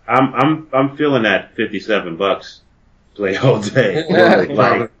 I'm feeling that $57 play all day. Like,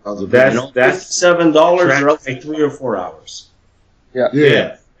 that's $7 up for 3 or 4 hours.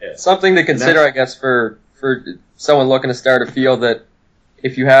 Yeah. Something to consider, I guess, for someone looking to start a field, that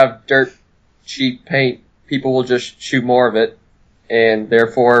if you have dirt cheap paint, people will just shoot more of it, and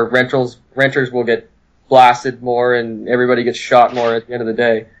therefore renters will get blasted more, and everybody gets shot more at the end of the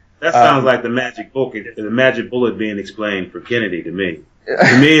day. That sounds like the magic bullet being explained for Kennedy to me.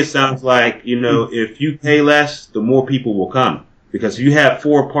 To me, it sounds like, if you pay less, the more people will come. Because if you have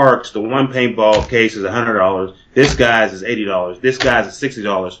 4 parks, the one paintball case is $100, this guy's is $80, this guy's is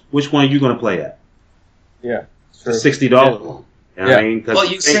 $60. Which one are you going to play at? Yeah. Sure. $60. You know what I mean? Well,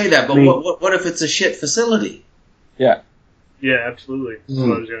 you say that, but what if it's a shit facility? Yeah. Yeah, absolutely. That's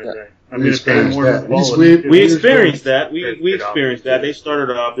what I was going to say. I'm going to pay more for quality. We experienced that. We experienced that. They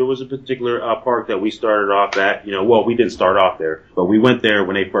started off, there was a particular park that we started off at. We didn't start off there, but we went there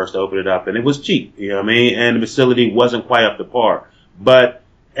when they first opened it up, and it was cheap. You know what I mean? And the facility wasn't quite up to par.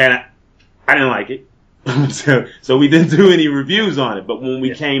 And I didn't like it. So we didn't do any reviews on it. But when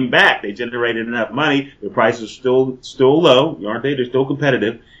we came back, they generated enough money. The prices are still low, aren't they? They're still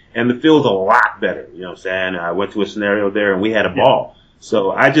competitive. And the field's a lot better. You know what I'm saying? I went to a scenario there and we had a ball.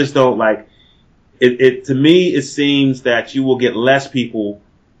 So I just don't like it. To me, it seems that you will get less people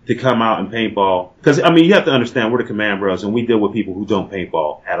to come out and paintball. Because, you have to understand, we're the Command Bros, and we deal with people who don't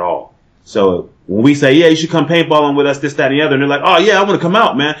paintball at all. So when we say, you should come paintballing with us, this, that, and the other, and they're like, oh, yeah, I want to come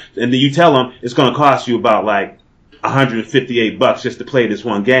out, man. And then you tell them it's going to cost you about like $158 just to play this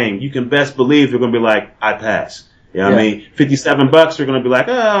one game. You can best believe they're going to be like, I pass. You know what I mean? $57, they're going to be like,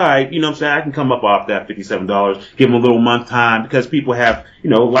 all right, you know what I'm saying? I can come up off that $57, give them a little month time, because people have,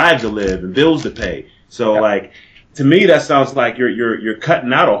 lives to live and bills to pay. So to me, that sounds like you're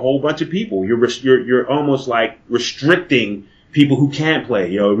cutting out a whole bunch of people. You're almost like restricting people who can't play.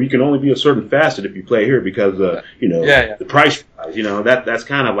 You can only be a certain facet if you play here because, the price rise. That's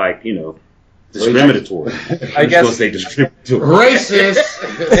kind of like, discriminatory. I guess. Say discriminatory. Racist.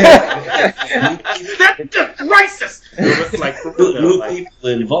 Racist. Like new people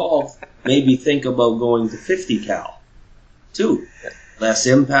involved maybe think about going to 50 cal too. Less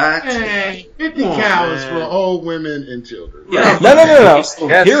impact. Hey, 50 cal is for old women and children. Yeah. No. Yes.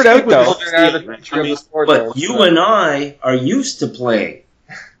 Hear it out though. But you and I are used to playing.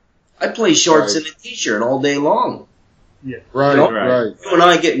 I play shorts and a t-shirt all day long. Yeah. Right, You know? right. You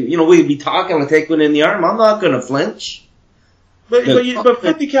and I we'd be talking, I take one in the arm, I'm not going to flinch. But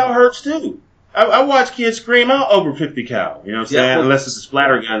 50 cal hurts too. I watch kids scream out over 50 cal. You know what I'm saying? Yeah. Unless it's a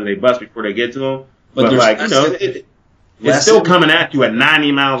splatter gun and they bust before they get to them. But there's like, less- it's less still energy. coming at you at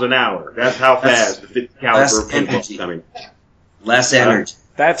 90 miles an hour. That's how fast the 50 less caliber paintball's energy. coming. Less energy.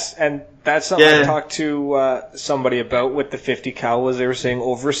 That's something Yeah. I talked to somebody about with the 50 cal. Was they were saying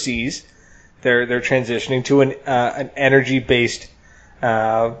overseas they're transitioning to an energy based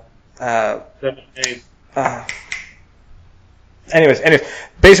anyways,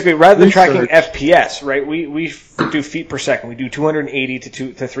 basically, rather than tracking FPS, right, we do feet per second. We do 280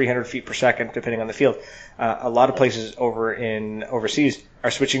 to 300 feet per second, depending on the field. A lot of places overseas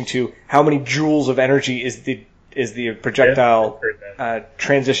are switching to how many joules of energy is the projectile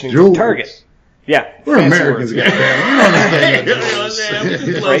transitioning to Joules. the target. Yeah, We're fancy Americans, words. goddamn. We don't You know what I'm understand saying? We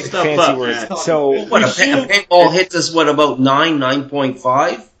just blow Right, stuff fancy up, words. man. So What, a paintball hits us, about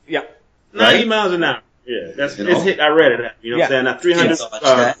 9.5? yeah, 90 miles an hour. Yeah, that's You know? it's hit. I read it. You know what I'm Yeah. saying? Now 300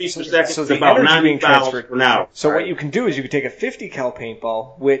 Yeah. feet per second so is the about energy 90 being miles transferred. per hour. So what you can do is you can take a 50 cal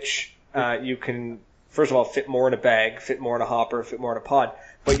paintball, which you can first of all fit more in a bag, fit more in a hopper, fit more in a pod,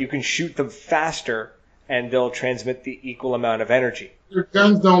 but you can shoot them faster, and they'll transmit the equal amount of energy. Your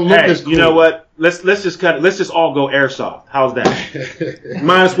guns don't look Hey, as cool. you know what? Let's just cut it. Let's just all go airsoft. How's that?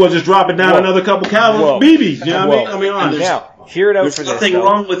 Might as well just drop it down Whoa. another couple calories, Whoa. BBs. You know what I mean? Whoa. I mean, honest. Now, hear it out There's for this. nothing though.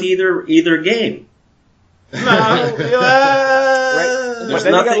 wrong with either game. No, But There's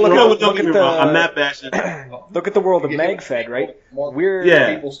then you gotta nothing look wrong at, don't look get at me wrong. I'm the not bashing. look at the world of MagFed, right? We're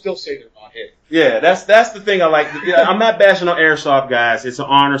Yeah. People still say they're not hit. Yeah, that's the thing I like. Yeah, I'm not bashing on airsoft, guys. It's an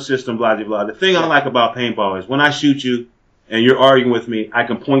honor system, blah, blah, blah. The thing I like about paintball is when I shoot you and you're arguing with me, I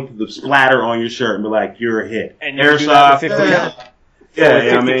can point to the splatter on your shirt and be like, you're a hit. And you can do that Airsoft, with 50 cal. yeah. So Yeah, with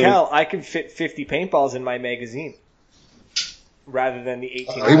yeah, 50 I mean, cal, I can fit 50 paintballs in my magazine rather than the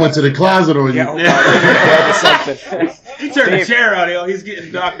 18. He went to the closet on you. Yeah, grab something. he turned the Dave. chair out, yo. He's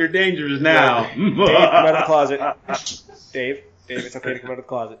getting Dr. Dangerous now. Dave, come out of the closet. Dave, it's okay to come out of the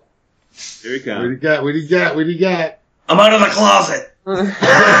closet. Here he What comes. he got? What he got? What he got? I'm out of the closet.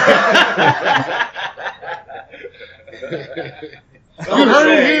 You heard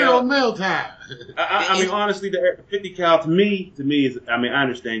it here on Mail Time. I mean, honestly, the 50 cal to me is. I mean, I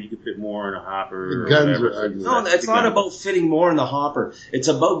understand you can fit more in a hopper. The or guns whatever, are ugly. No, it's not about fitting more in the hopper. It's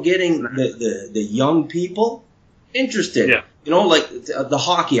about getting the young people interested. Yeah. You know, like the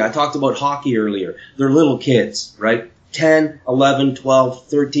hockey. I talked about hockey earlier. They're little kids, right? 10, 11, 12,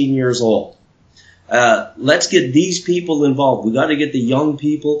 13 years old. Let's get these people involved. We got to get the young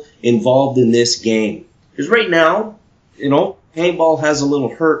people involved in this game. Because right now, you know, paintball has a little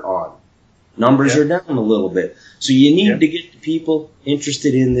hurt on. Numbers are down a little bit. So you need to get the people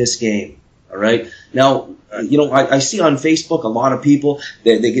interested in this game. All right? Now, you know, I see on Facebook a lot of people,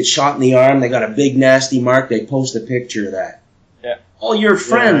 they get shot in the arm, they got a big nasty mark, they post a picture of that. Yeah. All your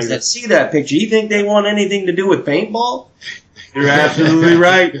friends that see that picture, you think they want anything to do with paintball? You're absolutely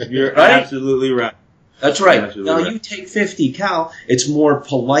right. You're Right? absolutely right. That's right. Absolutely Now right. you take 50 cal, it's more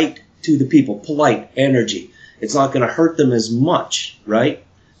polite to the people, polite energy. It's not going to hurt them as much, right?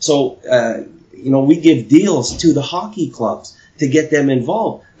 So, you know, we give deals to the hockey clubs to get them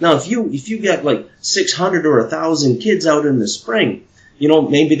involved. Now, if you get like 600 or 1,000 kids out in the spring, you know,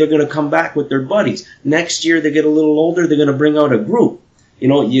 maybe they're going to come back with their buddies. Next year they get a little older, they're going to bring out a group. You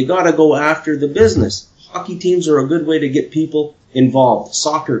know, you got to go after the business. Hockey teams are a good way to get people involved.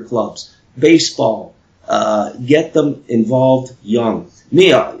 Soccer clubs, baseball, get them involved young.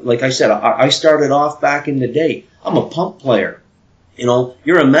 Me, like I said, I started off back in the day. I'm a pump player. You know,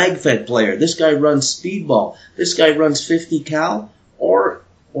 you're a MagFed player. This guy runs speedball. This guy runs 50 cal, or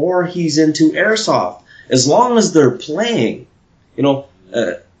he's into airsoft. As long as they're playing, you know,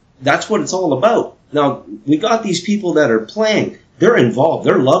 that's what it's all about. Now, we got these people that are playing. They're involved.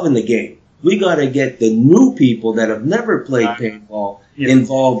 They're loving the game. We got to get the new people that have never played paintball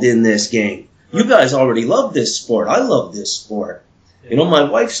involved in this game. You guys already love this sport. I love this sport. You know, my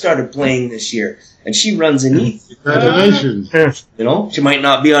wife started playing this year, and she runs an E. Congratulations. You know, she might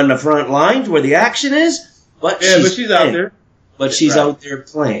not be on the front lines where the action is, but she's out playing. there. But she's out there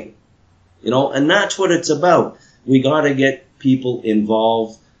playing. You know, and that's what it's about. We got to get people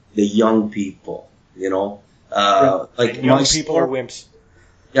involved, the young people. You know, like Young my people sport, are wimps.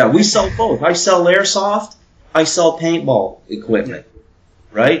 yeah, we sell both. I sell airsoft. I sell paintball equipment.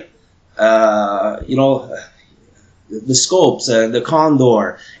 Right? You know, the scopes, the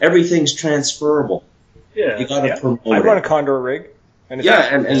Condor, everything's transferable. Yeah. You got to promote I run a it. Condor rig. And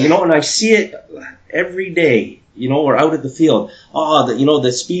and you know, and I see it every day. You know, we're out at the field.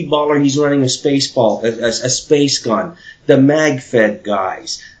 The speed baller, he's running a space ball, a space gun. The mag-fed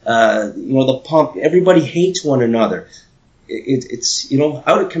guys, the pump. Everybody hates one another. It's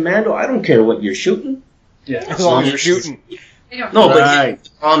out at commando. I don't care what you're shooting. Yeah, as long as you're shooting. No, but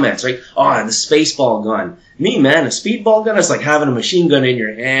comments, right? Oh, the space ball gun. Me, man, a speedball gun is like having a machine gun in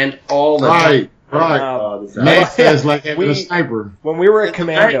your hand all the time. Right. Mag-fed's like having a sniper. When we were at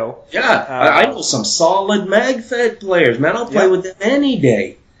commando. I know some solid mag-fed players, man. I'll play with them any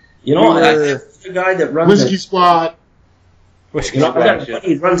day. You know, I have a guy that runs Whiskey Squad. He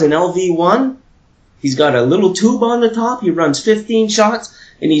runs an LV1. He's got a little tube on the top. He runs 15 shots,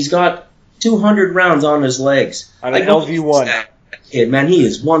 and he's got 200 rounds on his legs. On an LV1. Kid, man, he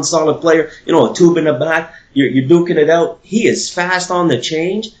is one solid player. You know, a tube in the back. You're duking it out. He is fast on the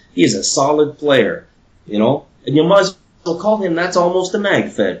change. He is a solid player, you know. And you might as well call him, that's almost a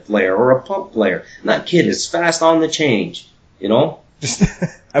mag-fed player or a pump player. And that kid is fast on the change, you know.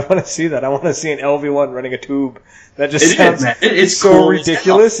 I want to see that. I want to see an LV1 running a tube. That just sounds it's so cool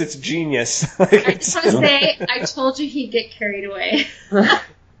ridiculous. It's genius. I just want to say, I told you he'd get carried away.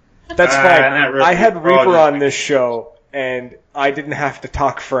 That's fine. I had Reaper on this show, and I didn't have to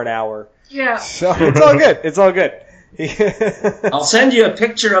talk for an hour. Yeah. So it's all good. It's all good. I'll send you a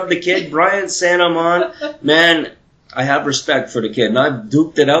picture of the kid, Brian Sanamon. Man, I have respect for the kid, and I've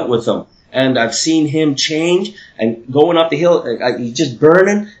duked it out with him. And I've seen him change and going up the hill. He's just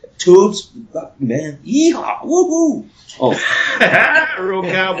burning tubes. Man, yeehaw, woo-hoo. Oh, real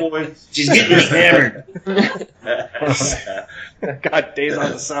cowboy. She's getting hammered. God, days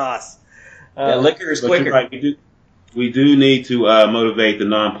on the sauce. Liquor is quicker. Right, we do need to motivate the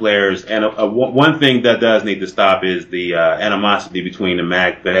non-players, and one thing that does need to stop is the animosity between the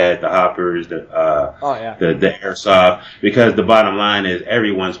mag-fed, the hoppers, the airsoft, because the bottom line is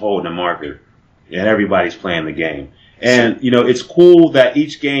everyone's holding a marker, and everybody's playing the game. And, it's cool that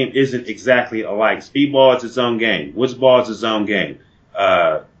each game isn't exactly alike. Speedball is its own game. Woodsball is its own game.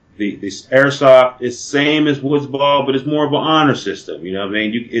 The airsoft is same as Woodsball, but it's more of an honor system. You know what I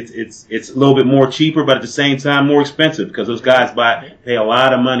mean? It's a little bit more cheaper, but at the same time more expensive because those guys pay a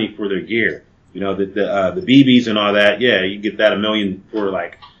lot of money for their gear. You know, the BBs and all that. Yeah, you get that $1 million for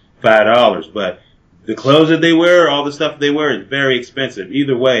like $5, but the clothes that they wear, all the stuff they wear is very expensive.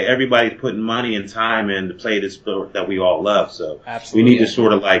 Either way, everybody's putting money and time in to play this sport that we all love. So we need to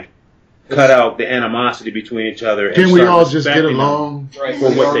sort of like cut out the animosity between each other. Can we all just get along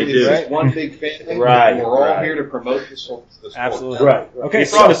for what they do? Right. One big family. Right. We're all here to promote the sport. Absolutely. Right. Okay.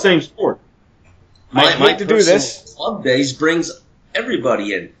 It's all the same sport. My to do this club days brings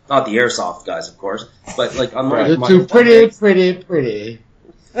everybody in. Not the airsoft guys, of course, but like I'm They're too pretty.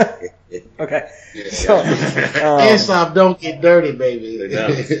 Okay. So, airsoft don't get dirty, baby. They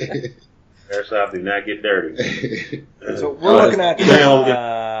don't. Airsoft do not get dirty. So we're looking at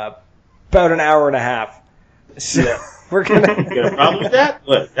about an hour and a half. So we're gonna. You got a problem with that?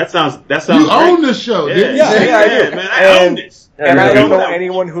 What? That sounds. You own the show, didn't you? Yeah, I do. Man, I own this. And I don't know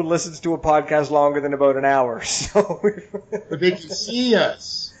anyone who listens to a podcast longer than about an hour. So, but they can see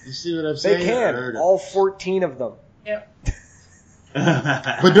us. You see what I'm saying? They can. All 14 of them. Yep.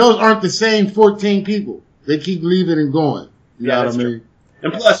 But those aren't the same 14 people. They keep leaving and going. You know what I mean?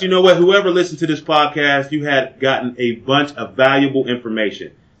 And plus, you know what? Whoever listened to this podcast, you had gotten a bunch of valuable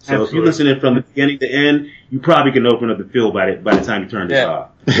information. So if you listen in from the beginning to end, you probably can open up the field by the time you turn this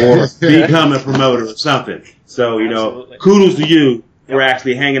off. Or become a promoter or something. So, kudos to you for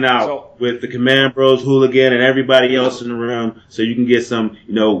actually hanging out with the Command Bros, Hooligan, and everybody else in the room so you can get some,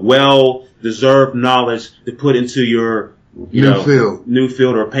 well-deserved knowledge to put into your, new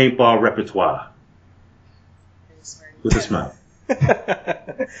field or paintball repertoire. With a smile.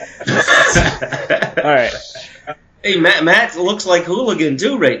 All right. Hey, Matt looks like Hooligan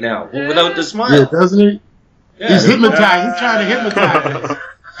too right now, without the smile. Yeah, doesn't he? Yeah, he's hypnotized. He's trying to hypnotize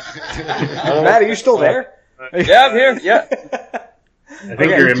us. Matt, are you still there? Yeah, I'm here. Yeah. I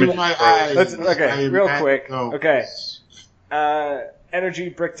think your image. Okay, real quick. Okay. Energy,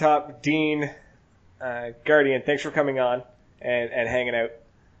 Bricktop, Dean, Guardian, thanks for coming on and hanging out.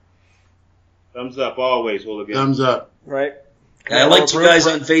 Thumbs up always, Hooligan. Thumbs up. Right? I liked you guys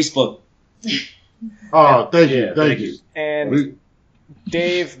on Facebook. Oh, thank you. And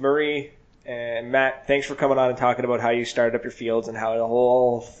Dave, Marie, and Matt, thanks for coming on and talking about how you started up your fields and how the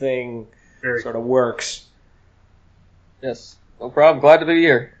whole thing sort of works. Yes, no problem. Glad to be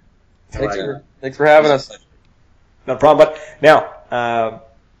here. Thanks for having us. No problem. But now,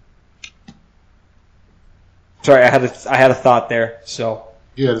 sorry, I had a thought there, so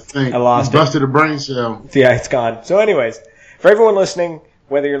yeah, the thing. I lost busted a brain cell. Yeah, it's gone. So, anyways, For everyone listening,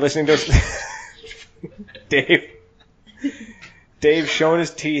 whether you're listening to us, Dave's showing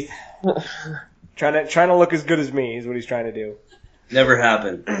his teeth, trying to look as good as me is what he's trying to do. Never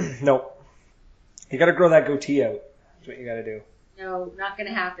happened. Nope. You got to grow that goatee out. That's what you got to do. No, not going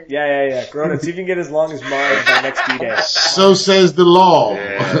to happen. Yeah. Grow it. See if you can get as long as mine by next D-Day. So says the law.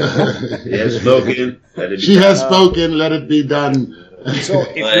 Yeah, spoken. Let it be She done. has spoken. Let it be done. So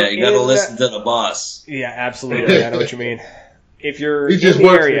if you're You got to in listen to the boss. Yeah, absolutely. I know what you mean. If you're He in just the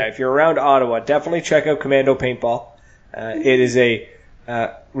works area, it. if you're around Ottawa, definitely check out Commando Paintball. It is a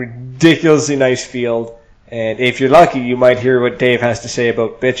ridiculously nice field, and if you're lucky, you might hear what Dave has to say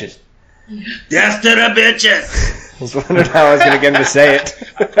about bitches. Death to the bitches! I was wondering how I was going to get him to say it.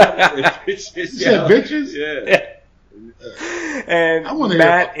 You said bitches? Yeah. And I wanna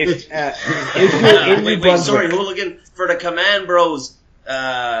Matt, hear if about you're in New Wait, sorry, Brunswick, Hooligan, for the Command Bros,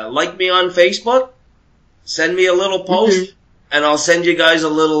 like me on Facebook, send me a little post, and I'll send you guys a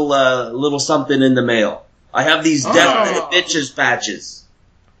little something in the mail. I have these Death to the Bitches patches.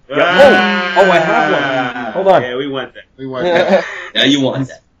 Yeah. Oh, I have one. Hold on. Yeah, we want that. We want that. Yeah, you want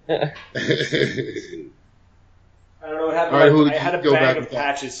that. I don't know what happened. All right, I Hooligan, had a go bag back of with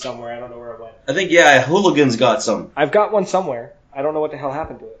that. patches somewhere. I don't know where it went. I think, yeah, Hooligan's got some. I've got one somewhere. I don't know what the hell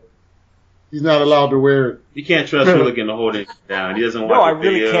happened to it. He's not allowed to wear it. You can't trust Hooligan to hold it down. He doesn't want No, I the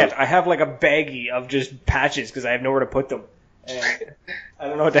really video. can't. I have like a baggie of just patches because I have nowhere to put them. And I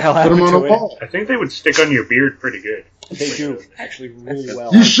don't know what the hell Put happened him on to a it. wall. I think they would stick on your beard pretty good. They do actually really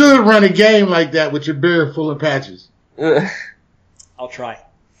well. You should run a game like that with your beard full of patches. I'll try.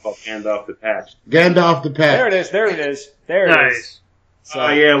 Oh, hand off the patch. Gandalf the patch. There it is. There it is. There it is. Nice. So, Oh,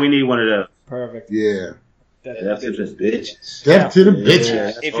 yeah, we need one of those. perfect. Yeah. That's the bitches. Death to the Yeah.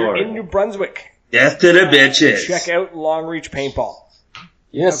 bitches. If you're hard. in New Brunswick, Death to the bitches. check out Long Reach Paintball.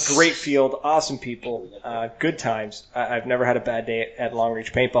 Yes. A great field, awesome people, good times. I've never had a bad day at Long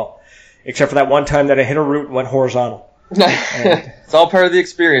Reach Paintball, except for that one time that I hit a root and went horizontal. It's all part of the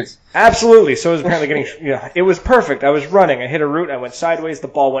experience. Absolutely. So it was apparently it was perfect. I was running. I hit a root. I went sideways. The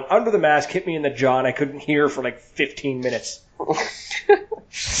ball went under the mask, hit me in the jaw, and I couldn't hear for like 15 minutes.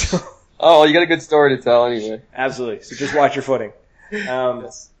 Oh, you got a good story to tell anyway. Absolutely. So just watch your footing.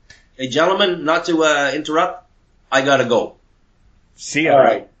 Hey, gentlemen, not to interrupt, I gotta go. See ya. All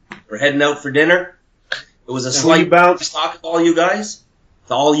right. We're heading out for dinner. It was a Who you slight bounce? talk to all you guys.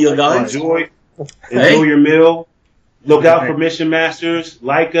 To all you guys. Enjoy Hey. your meal. Look out for Mission Masters.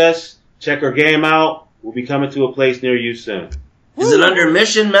 Like us. Check our game out. We'll be coming to a place near you soon. Is it under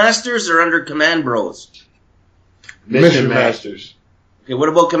Mission Masters or under Command Bros? Mission Masters. Okay, what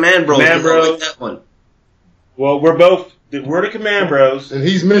about Command Bros? Command 'Cause I like Bros. that one. Well, we're the Command Bros. And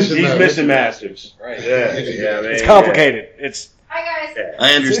he's Mission He's Masters. Mission Masters. Right. Yeah, man. It's complicated. It's. Hi, guys. Yeah.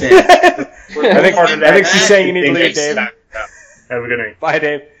 I understand. I think she's saying you need to leave, Dave. Have a good night. Bye,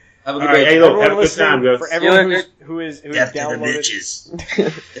 Dave. Have a All good right, day. hey, look, Everyone have a good listening, time, guys. for everyone Yeah, who's Death to the downloaded,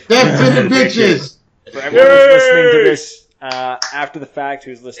 bitches. Death to the bitches. for everyone who's listening to this after the fact,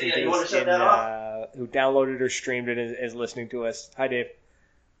 who's listening Hey, you to wanna this, shut that who downloaded or streamed it, is listening to us. Hi, Dave.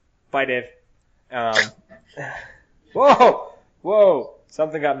 Bye, Dave. Whoa!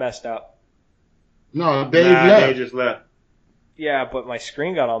 Something got messed up. No, Dave Nah, left. Dave just left. Yeah, but my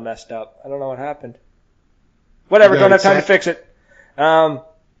screen got all messed up. I don't know what happened. Whatever, You don't got have time to it, fix it. We're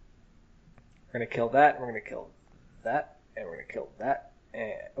gonna kill that, and we're gonna kill that, and we're gonna kill that,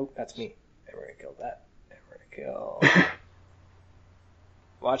 and that's me. And we're gonna kill that, and we're gonna kill.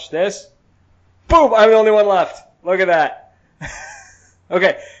 Watch this. Boom! I'm the only one left. Look at that.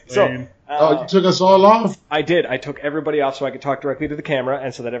 Okay, so Oh, you took us all off? I did. I took everybody off so I could talk directly to the camera,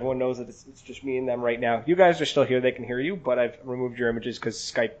 and so that everyone knows that it's just me and them right now. You guys are still here; they can hear you, but I've removed your images because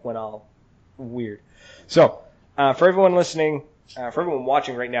Skype went all weird. So, for everyone listening, for everyone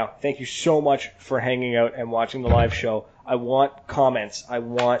watching right now, thank you so much for hanging out and watching the live show. I want comments. I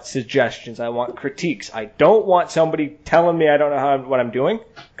want suggestions. I want critiques. I don't want somebody telling me I don't know what I'm doing,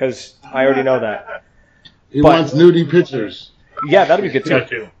 because I already know that. He But- wants nudie pictures. Yeah, that'd be good That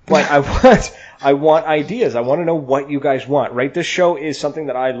too. too. But I want ideas. I want to know what you guys want. Right? This show is something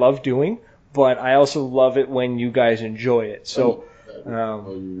that I love doing, but I also love it when you guys enjoy it. So,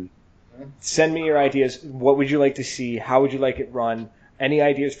 send me your ideas. What would you like to see? How would you like it run? Any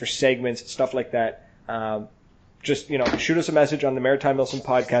ideas for segments, stuff like that. Just shoot us a message on the Maritime Wilson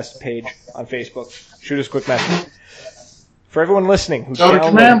podcast page on Facebook. Shoot us a quick message. For everyone listeing, who Tell the downloaded-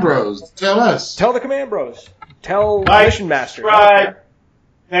 Command Bros. Tell us. Tell the Command Bros. Tell Like, Mission Masters. subscribe.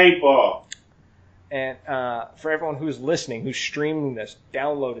 Paintball. And for everyone who's listening, who's streaming this,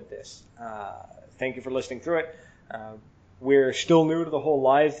 downloaded this, thank you for listening through it. We're still new to the whole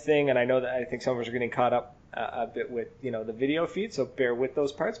live thing, and I know that I think some of us are getting caught up a bit with the video feed, so bear with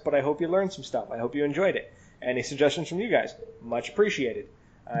those parts. But I hope you learned some stuff. I hope you enjoyed it. Any suggestions from you guys? Much appreciated.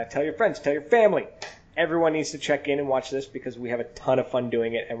 Tell your friends, tell your family. Everyone needs to check in and watch this because we have a ton of fun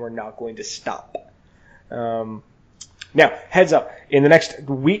doing it, and we're not going to stop. Now, heads up, in the next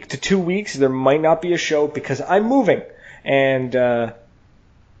week to 2 weeks, there might not be a show because I'm moving, and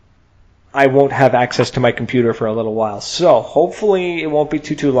I won't have access to my computer for a little while. So hopefully it won't be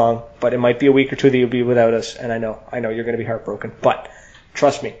too long, but it might be a week or two that you'll be without us, and I know you're going to be heartbroken, but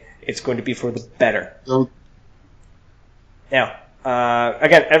trust me, it's going to be for the better. Now,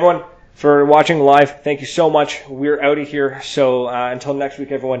 again, everyone, for watching live, thank you so much. We're out of here, so until next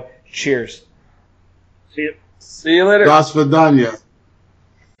week, everyone, cheers. See you. See you later. Das Vidania.